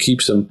grabs him and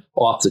keeps him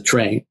off the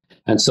train.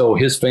 And so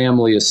his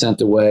family is sent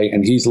away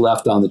and he's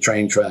left on the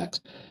train tracks.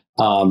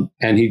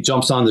 And he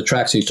jumps on the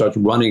tracks and he starts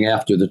running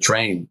after the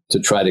train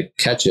to try to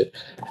catch it.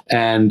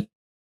 And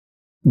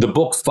the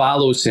book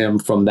follows him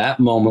from that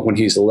moment when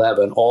he's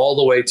 11 all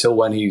the way till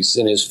when he's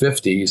in his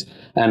 50s,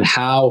 and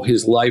how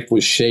his life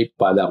was shaped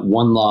by that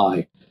one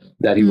lie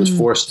that he was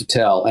forced to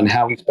tell, and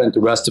how he spent the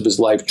rest of his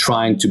life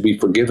trying to be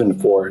forgiven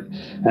for it,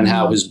 and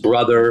how his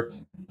brother,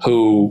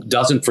 who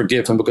doesn't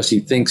forgive him because he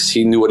thinks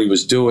he knew what he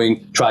was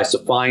doing, tries to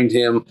find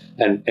him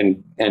and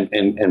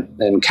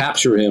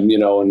capture him,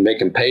 and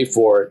make him pay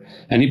for it.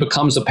 And he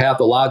becomes a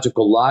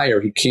pathological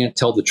liar. He can't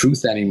tell the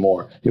truth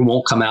anymore. It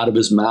won't come out of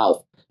his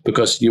mouth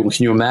because can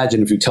you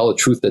imagine if you tell a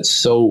truth that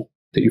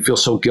you feel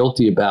so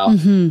guilty about,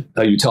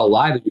 you tell a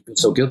lie that you feel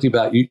so guilty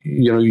about, you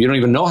don't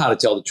even know how to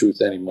tell the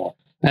truth anymore.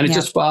 And it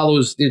just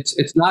follows.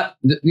 It's not,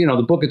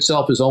 the book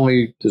itself there's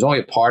only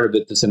a part of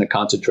it that's in a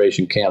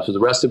concentration camp. So the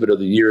rest of it are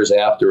the years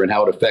after and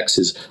how it affects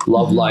his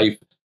love life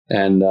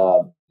and,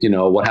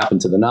 what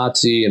happened to the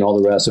Nazi and all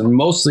the rest. And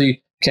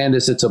mostly,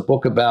 Candace, it's a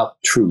book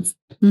about truth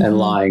and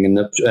lying and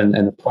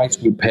the price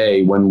we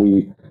pay when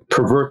we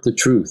pervert the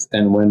truth.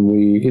 And when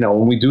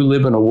we do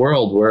live in a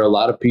world where a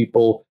lot of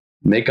people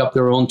make up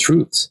their own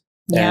truths.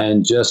 Yeah.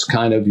 And just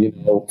kind of,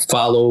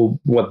 follow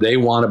what they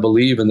want to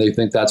believe and they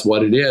think that's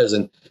what it is.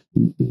 And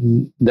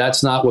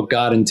that's not what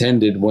God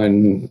intended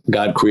when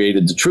God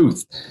created the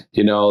truth.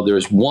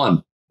 There's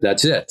one,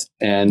 that's it.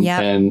 And,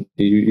 and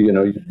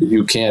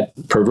you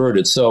can't pervert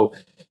it. So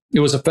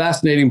it was a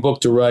fascinating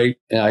book to write.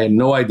 I had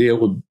no idea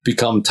it would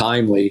become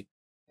timely,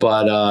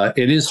 but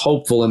it is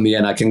hopeful in the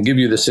end. I can give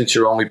you this since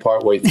you're only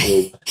partway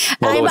through.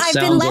 I've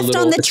been left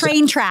on the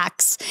train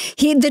tracks.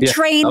 The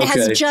train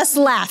has just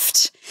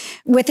left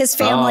with his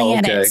family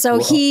in it. So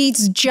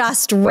he's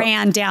just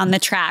ran down the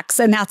tracks,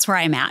 and that's where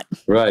I'm at.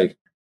 Right.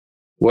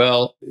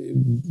 Well,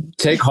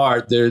 take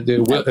heart.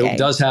 It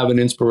does have an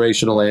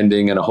inspirational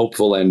ending and a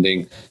hopeful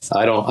ending.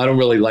 I don't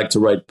really like to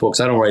write books.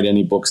 I don't write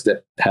any books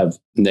that have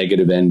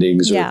negative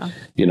endings or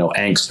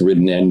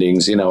angst-ridden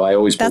endings. I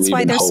always believe in hope. That's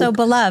why they're so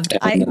beloved.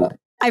 And,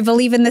 I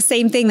believe in the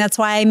same thing. That's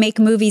why I make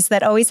movies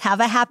that always have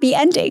a happy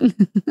ending.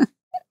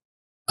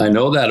 I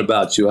know that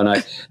about you, and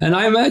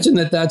I imagine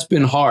that that's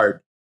been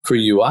hard for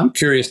you. I'm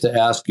curious to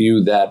ask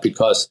you that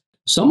because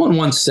someone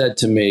once said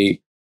to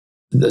me.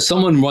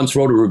 Someone once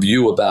wrote a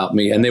review about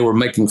me and they were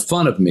making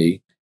fun of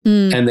me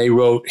and they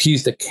wrote,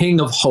 he's the king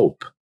of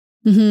hope.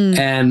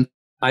 And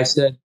I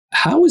said,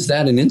 how is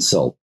that an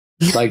insult?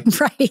 Like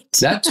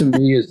that to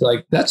me is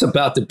like, that's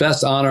about the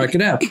best honor I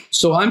can have.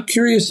 So I'm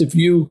curious if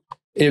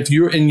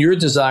you're in your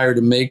desire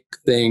to make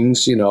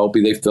things,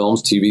 be they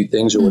films, TV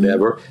things or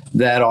whatever,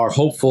 that are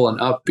hopeful and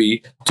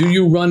upbeat, do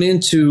you run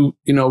into,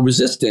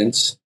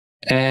 resistance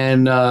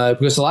And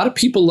because a lot of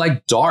people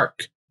like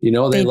dark,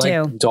 they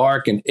like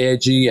dark and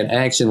edgy and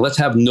action. Let's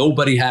have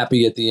nobody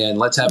happy at the end.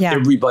 Let's have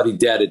everybody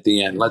dead at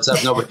the end. Let's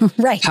have nobody.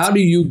 Right. How do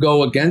you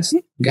go against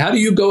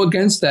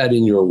that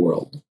in your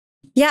world?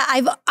 Yeah,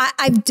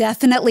 I've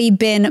definitely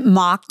been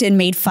mocked and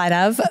made fun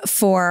of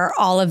for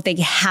all of the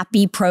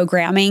happy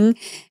programming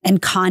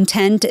and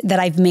content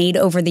that I've made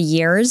over the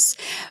years.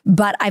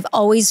 But I've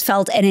always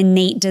felt an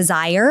innate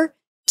desire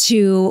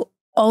to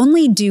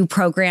only do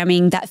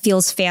programming that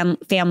feels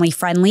family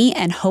friendly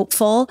and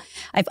hopeful.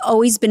 I've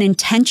always been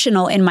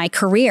intentional in my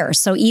career.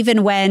 So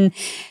even when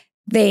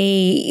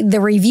the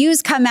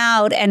reviews come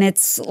out and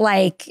it's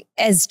like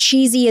as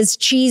cheesy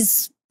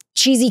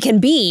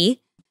can be,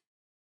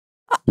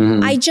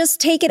 I just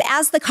take it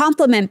as the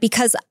compliment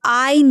because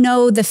I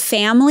know the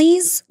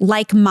families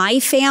like my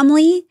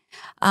family,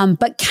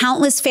 but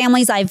countless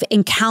families I've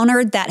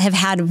encountered that have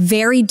had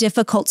very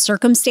difficult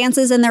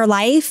circumstances in their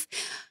life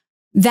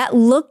that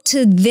look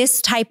to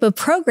this type of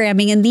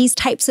programming and these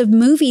types of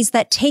movies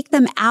that take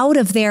them out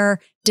of their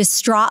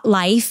distraught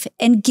life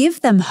and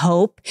give them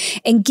hope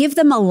and give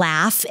them a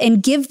laugh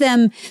and give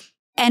them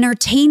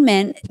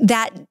entertainment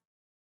that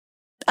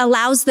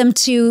allows them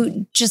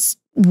to just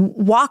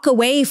walk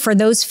away for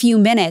those few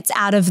minutes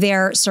out of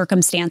their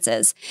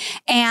circumstances.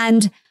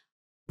 And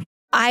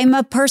I'm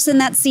a person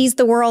that sees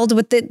the world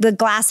with the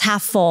glass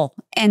half full.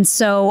 And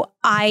so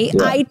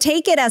I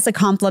take it as a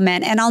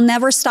compliment and I'll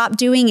never stop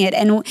doing it.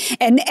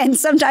 And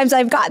sometimes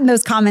I've gotten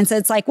those comments.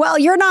 It's like, well,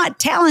 you're not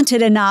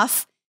talented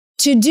enough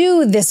to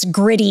do this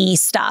gritty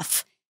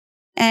stuff.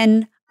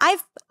 And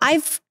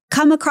I've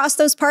come across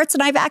those parts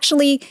and I've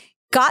actually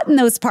gotten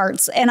those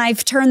parts and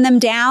I've turned them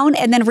down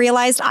and then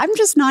realized I'm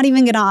just not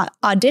even going to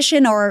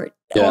audition or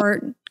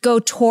go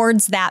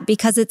towards that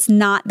because it's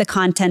not the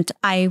content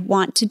I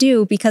want to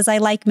do because I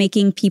like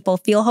making people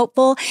feel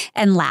hopeful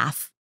and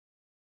laugh.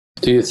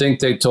 Do you think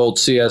they told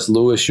C.S.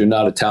 Lewis you're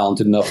not a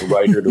talented enough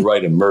writer to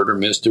write a murder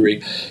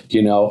mystery?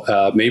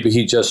 Maybe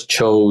he just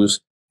chose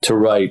to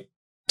write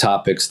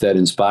topics that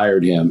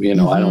inspired him.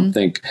 I don't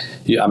think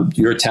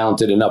you're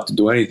talented enough to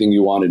do anything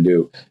you want to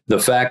do. The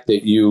fact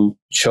that you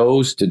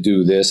chose to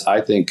do this, I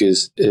think,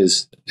 is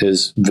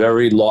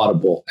very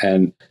laudable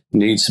and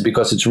needs to,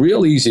 because it's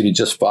real easy to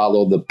just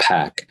follow the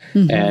pack.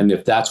 And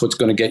if that's what's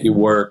going to get you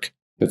work,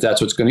 if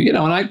that's what's going to,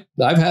 and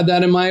I've had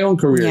that in my own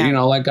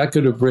career. Like I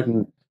could have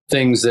written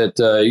things that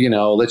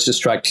let's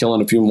just try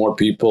killing a few more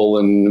people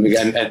and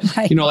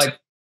right.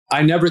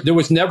 There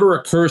was never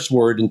a curse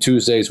word in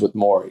Tuesdays with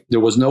Morrie. There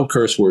was no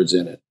curse words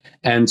in it.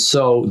 And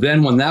so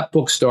then when that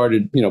book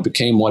started,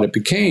 became what it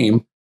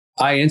became,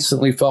 I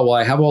instantly felt, well,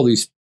 I have all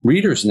these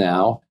readers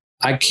now.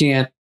 I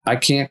can't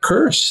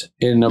curse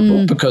in a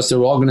book because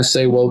they're all going to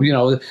say,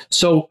 well,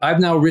 so I've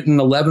now written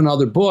 11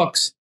 other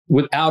books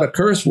without a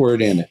curse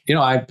word in it.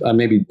 I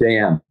maybe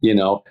damn,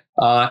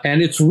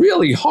 and it's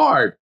really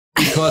hard.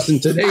 Because in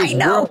today's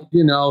world,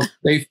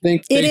 they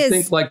think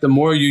like the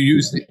more you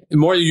use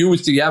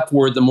the F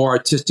word, the more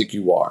artistic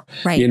you are.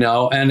 Right.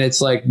 And it's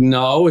like,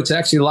 no, it's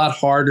actually a lot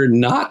harder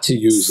not to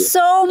use it.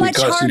 So much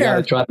harder. Because you got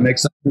to try to make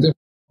something different.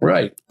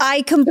 Right.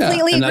 I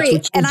completely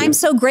agree. And I'm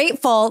so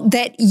grateful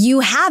that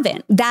you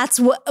haven't. That's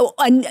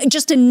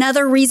just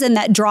another reason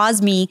that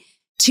draws me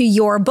to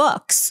your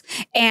books.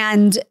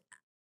 And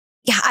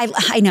yeah,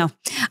 I know.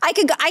 I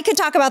could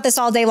talk about this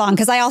all day long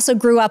because I also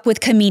grew up with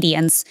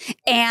comedians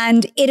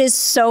and it is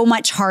so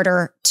much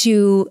harder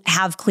to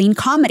have clean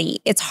comedy.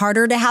 It's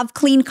harder to have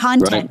clean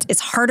content. Right.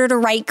 It's harder to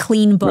write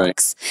clean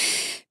books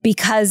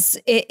because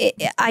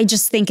I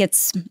just think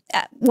it's,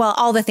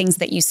 all the things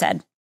that you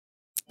said.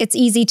 It's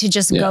easy to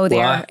just go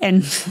there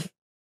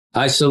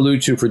I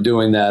salute you for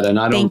doing that. And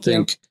I don't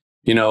think,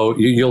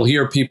 you'll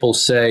hear people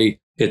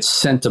say it's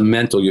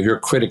sentimental. You hear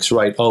critics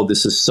write, oh,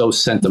 this is so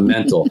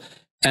sentimental.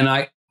 And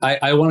I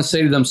want to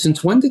say to them,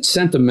 since when did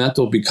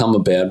sentimental become a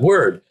bad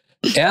word?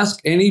 Ask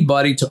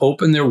anybody to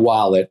open their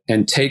wallet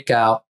and take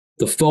out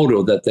the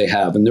photo that they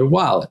have in their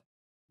wallet.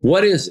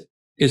 What is it?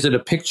 Is it a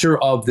picture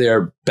of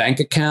their bank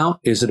account?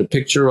 Is it a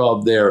picture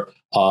of their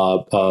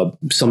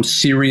some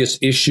serious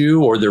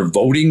issue or their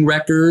voting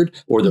record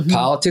or their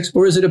politics?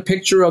 Or is it a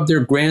picture of their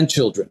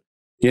grandchildren,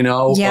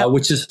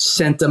 which is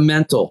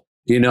sentimental?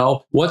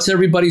 What's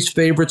everybody's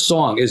favorite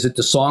song? Is it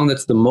the song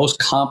that's the most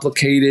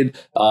complicated,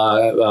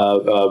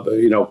 chord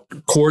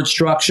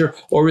structure?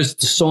 Or is it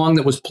the song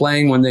that was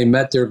playing when they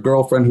met their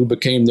girlfriend who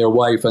became their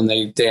wife and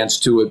they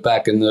danced to it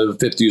back in the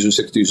 50s or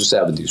 60s or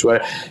 70s,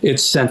 right?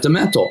 It's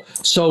sentimental.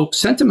 So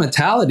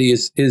sentimentality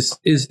is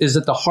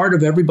at the heart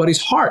of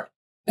everybody's heart.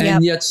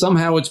 And yet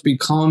somehow it's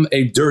become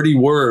a dirty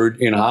word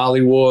in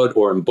Hollywood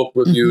or in book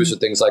reviews or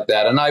things like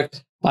that. And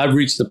I've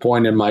reached the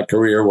point in my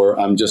career where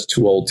I'm just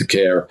too old to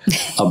care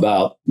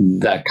about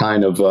that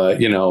kind of,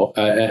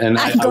 and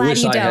I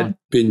wish I had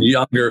been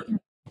younger.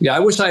 Yeah, I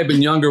wish I had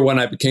been younger when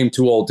I became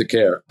too old to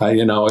care.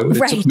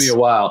 It took me a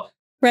while,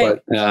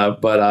 but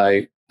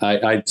I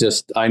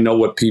know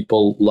what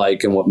people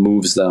like and what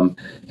moves them,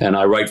 and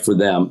I write for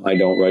them. I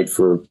don't write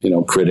for,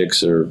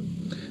 critics or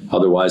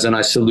otherwise. And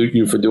I salute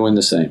you for doing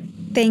the same.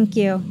 Thank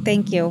you.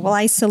 Thank you. Well,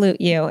 I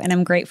salute you and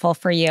I'm grateful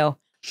for you.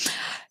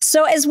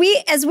 So as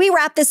we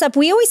wrap this up,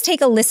 we always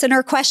take a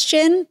listener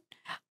question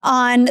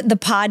on the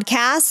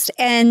podcast.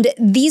 And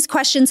these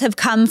questions have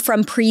come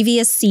from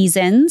previous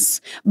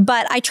seasons,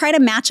 but I try to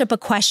match up a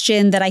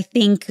question that I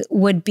think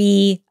would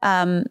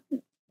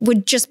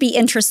just be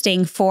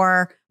interesting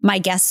for my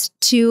guests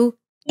to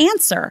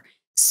answer.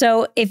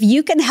 So if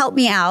you can help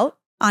me out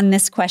on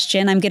this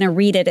question, I'm going to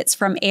read it. It's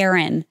from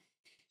Erin.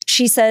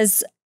 She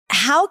says,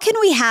 how can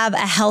we have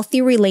a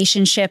healthy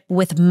relationship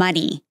with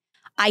money?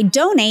 I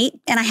donate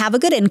and I have a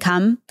good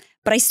income,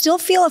 but I still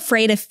feel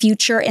afraid of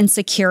future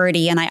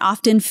insecurity, and I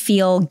often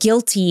feel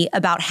guilty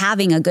about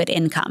having a good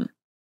income.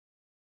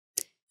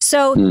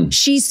 So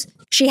she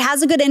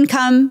has a good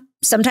income.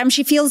 Sometimes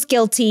she feels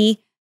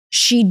guilty.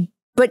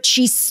 But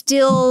she's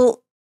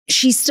still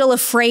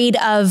afraid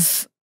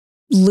of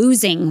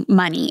losing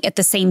money at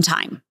the same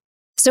time.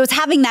 So it's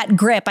having that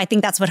grip. I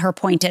think that's what her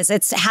point is.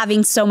 It's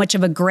having so much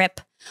of a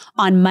grip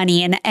on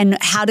money, and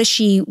how does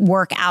she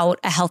work out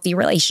a healthy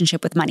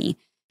relationship with money?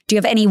 Do you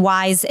have any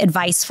wise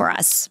advice for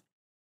us?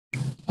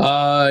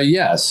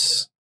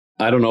 Yes.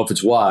 I don't know if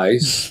it's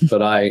wise,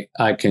 but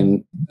I've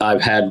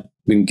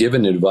been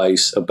given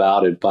advice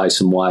about it by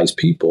some wise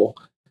people.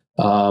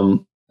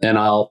 And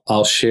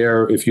I'll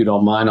share, if you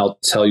don't mind, I'll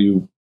tell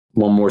you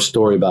one more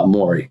story about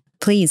Morrie.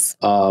 Please.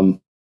 The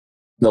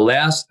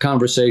last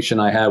conversation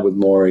I had with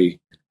Morrie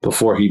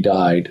before he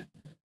died,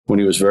 when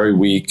he was very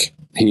weak,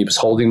 he was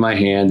holding my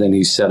hand and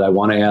he said, I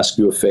want to ask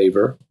you a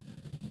favor.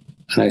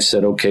 And I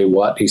said, okay,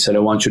 what? He said, I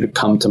want you to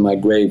come to my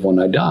grave when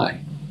I die.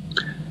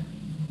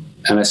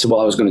 And I said,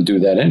 well, I was going to do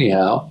that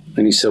anyhow.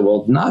 And he said,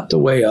 well, not the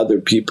way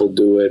other people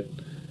do it.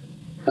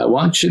 I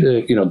want you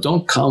to,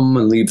 don't come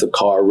and leave the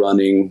car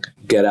running,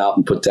 get out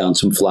and put down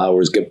some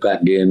flowers, get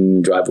back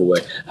in, drive away.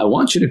 I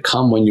want you to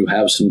come when you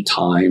have some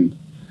time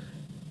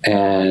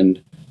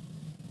and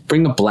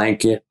bring a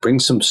blanket, bring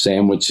some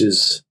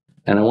sandwiches,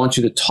 and I want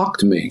you to talk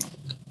to me.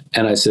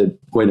 And I said,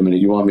 wait a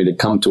minute, you want me to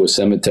come to a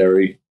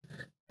cemetery,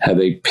 have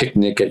a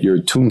picnic at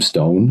your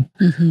tombstone,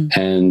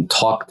 and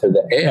talk to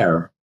the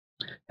air?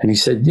 And he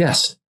said,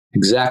 yes,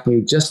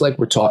 exactly, just like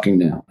we're talking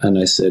now. And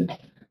I said,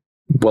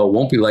 well, it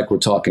won't be like we're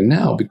talking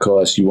now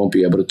because you won't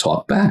be able to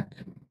talk back.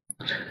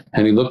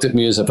 And he looked at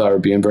me as if I were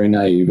being very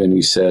naive. And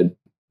he said,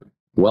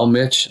 well,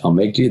 Mitch, I'll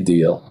make you a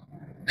deal.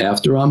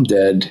 After I'm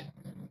dead,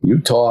 you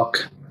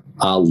talk,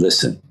 I'll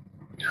listen.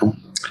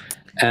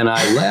 And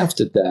I laughed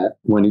at that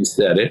when he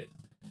said it.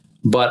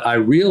 But I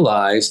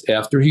realized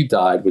after he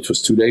died, which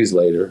was 2 days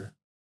later,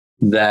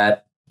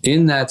 that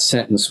in that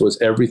sentence was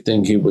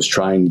everything he was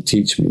trying to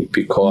teach me.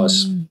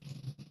 Because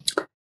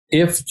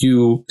if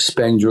you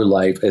spend your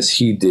life as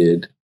he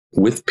did,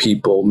 with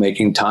people,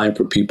 making time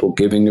for people,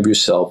 giving of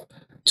yourself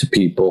to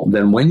people,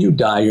 then when you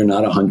die, you're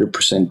not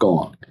 100%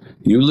 gone.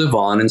 You live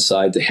on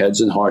inside the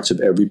heads and hearts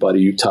of everybody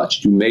you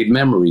touched. You made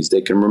memories.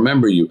 They can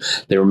remember you.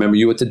 They remember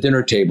you at the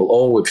dinner table.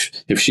 Oh,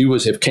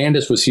 if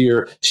Candace was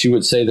here, she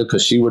would say that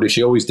because she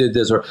always did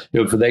this. Or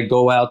if they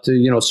go out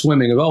to,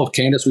 swimming, oh, if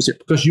Candace was here,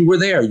 because you were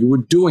there, you were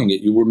doing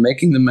it. You were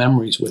making the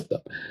memories with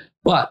them.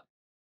 But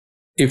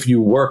if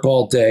you work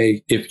all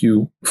day, if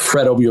you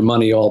fret over your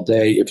money all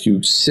day, if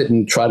you sit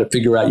and try to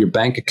figure out your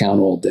bank account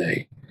all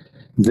day,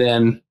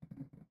 then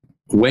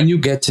when you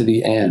get to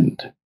the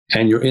end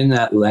and you're in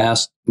that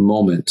last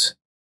moment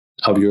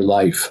of your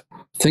life,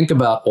 think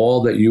about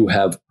all that you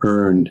have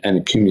earned and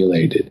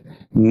accumulated.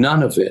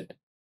 None of it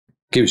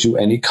gives you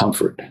any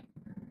comfort.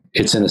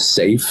 It's in a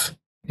safe.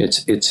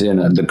 It's in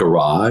the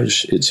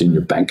garage. It's in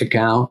your bank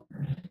account.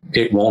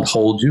 It won't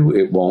hold you.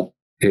 It won't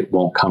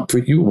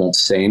comfort you. It won't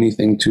say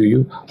anything to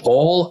you.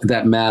 All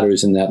that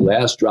matters in that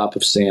last drop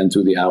of sand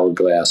through the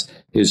hourglass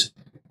is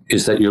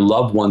that your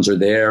loved ones are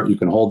there. You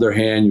can hold their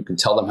hand. You can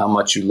tell them how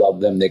much you love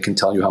them. They can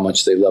tell you how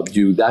much they love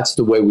you. That's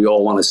the way we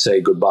all want to say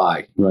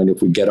goodbye, right?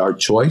 If we get our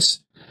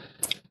choice.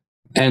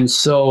 And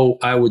so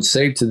I would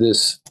say to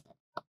this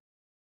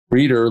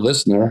reader,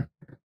 listener,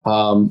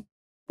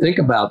 think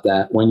about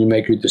that when you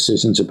make your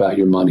decisions about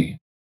your money.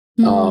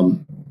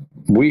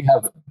 We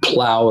have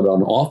plowed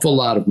an awful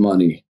lot of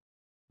money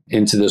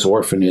into this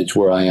orphanage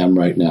where I am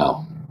right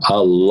now.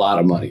 A lot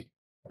of money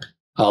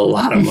of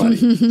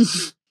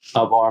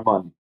our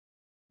money.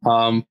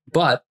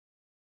 But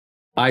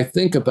I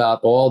think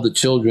about all the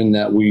children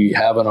that we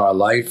have in our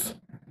life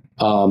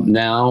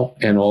now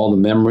and all the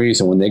memories,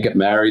 and when they get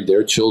married,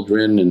 their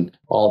children and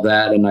all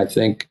that. And I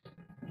think,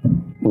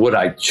 would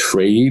I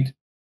trade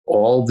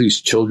all these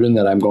children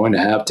that I'm going to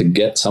have to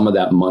get some of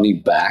that money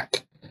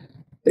back?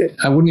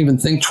 I wouldn't even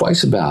think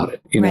twice about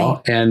it,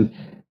 know? And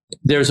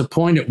there's a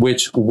point at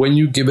which when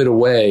you give it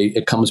away,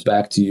 it comes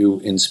back to you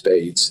in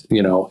spades,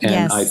 and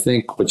yes. I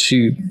think what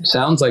she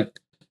sounds like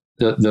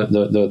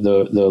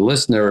the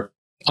listener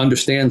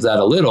understands that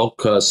a little,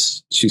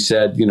 because she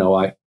said,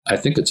 I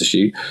think it's a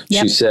she.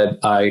 Yep. She said,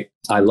 I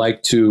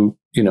like to,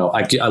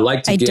 I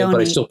like to give, donate.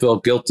 But I still feel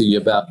guilty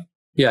about,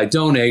 I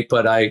donate,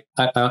 but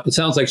it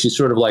sounds like she's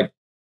sort of like,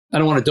 I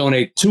don't want to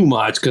donate too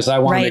much because I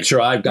want to make sure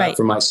I've got it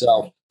for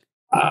myself.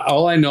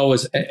 All I know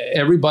is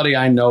everybody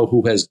I know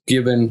who has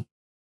given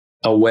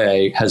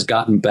away has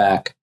gotten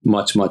back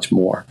much, much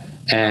more.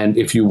 And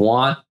if you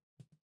want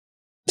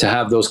to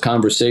have those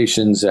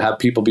conversations, to have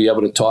people be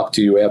able to talk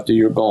to you after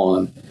you're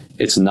gone,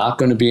 it's not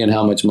going to be in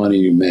how much money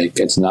you make.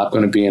 It's not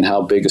going to be in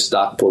how big a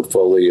stock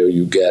portfolio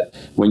you get.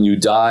 When you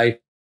die,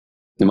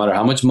 no matter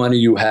how much money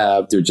you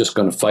have, they're just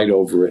going to fight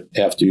over it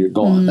after you're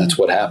gone. That's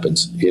what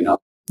happens,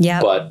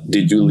 Yeah. But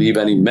did you leave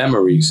any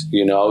memories?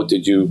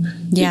 Did you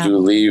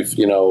leave,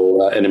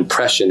 an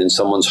impression in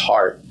someone's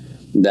heart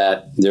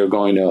that they're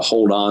going to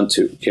hold on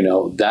to?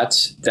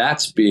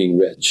 That's being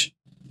rich.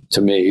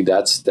 To me,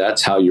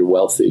 that's how you're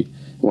wealthy.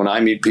 When I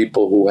meet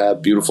people who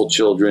have beautiful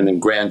children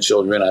and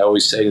grandchildren, I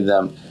always say to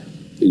them,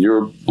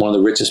 "You're one of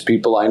the richest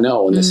people I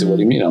know." And they say, "What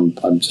do you mean?"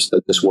 I'm just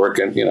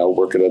working,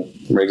 work at a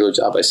regular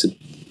job. I said,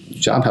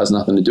 "Job has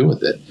nothing to do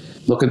with it.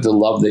 Look at the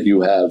love that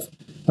you have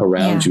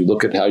around you.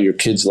 Look at how your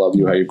kids love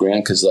you, how your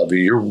grandkids love you.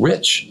 You're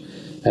rich."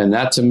 And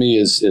that to me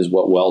is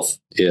what wealth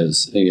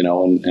is,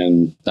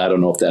 and I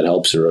don't know if that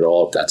helps her at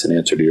all, if that's an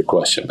answer to your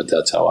question, but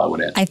that's how I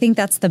would answer. I think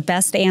that's the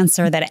best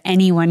answer that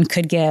anyone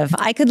could give.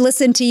 I could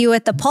listen to you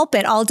at the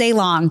pulpit all day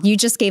long. You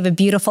just gave a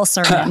beautiful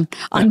sermon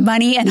on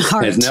money and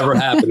heart. It's never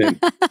happening.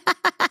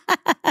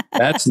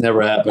 That's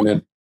never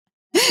happening.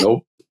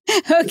 Nope.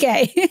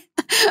 Okay.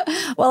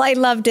 Well, I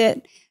loved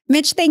it.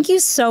 Mitch, thank you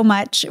so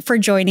much for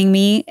joining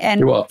me,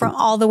 and from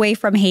all the way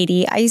from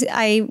Haiti.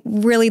 I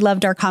really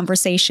loved our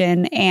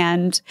conversation,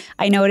 and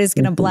I know it is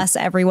going to bless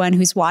everyone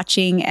who's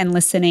watching and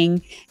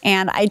listening.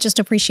 And I just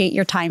appreciate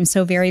your time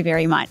so very,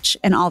 very much,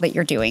 and all that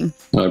you're doing.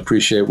 I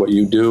appreciate what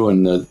you do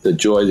and the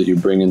joy that you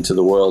bring into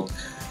the world.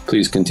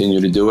 Please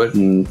continue to do it.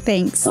 And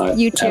thanks.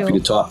 You too. Happy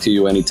to talk to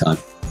you anytime.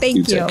 Thank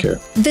you. Take care.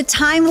 The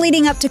time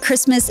leading up to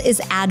Christmas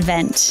is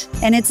Advent,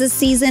 and it's a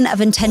season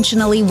of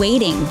intentionally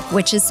waiting,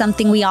 which is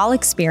something we all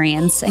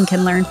experience and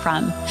can learn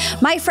from.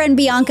 My friend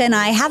Bianca and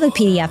I have a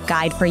PDF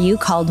guide for you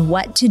called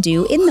What to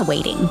Do in the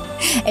Waiting,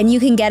 and you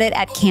can get it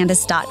at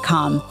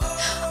Candace.com.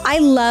 I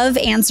love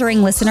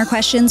answering listener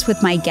questions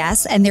with my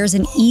guests, and there's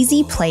an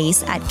easy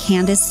place at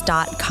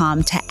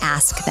Candace.com to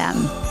ask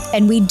them.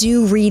 And we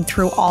do read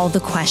through all the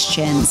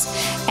questions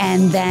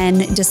and then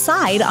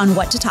decide on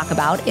what to talk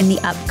about in the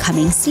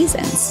upcoming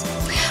seasons.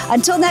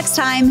 Until next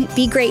time,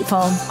 be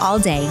grateful all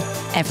day,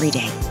 every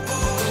day.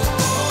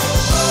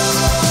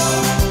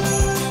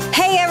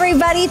 Hey,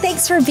 everybody.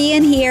 Thanks for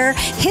being here.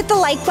 Hit the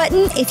like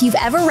button if you've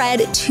ever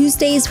read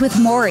Tuesdays with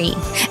Morrie,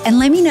 and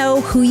let me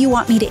know who you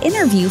want me to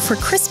interview for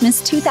Christmas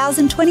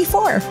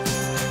 2024.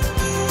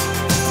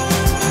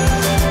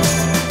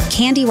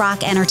 Candy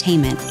Rock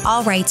Entertainment,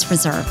 all rights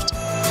reserved.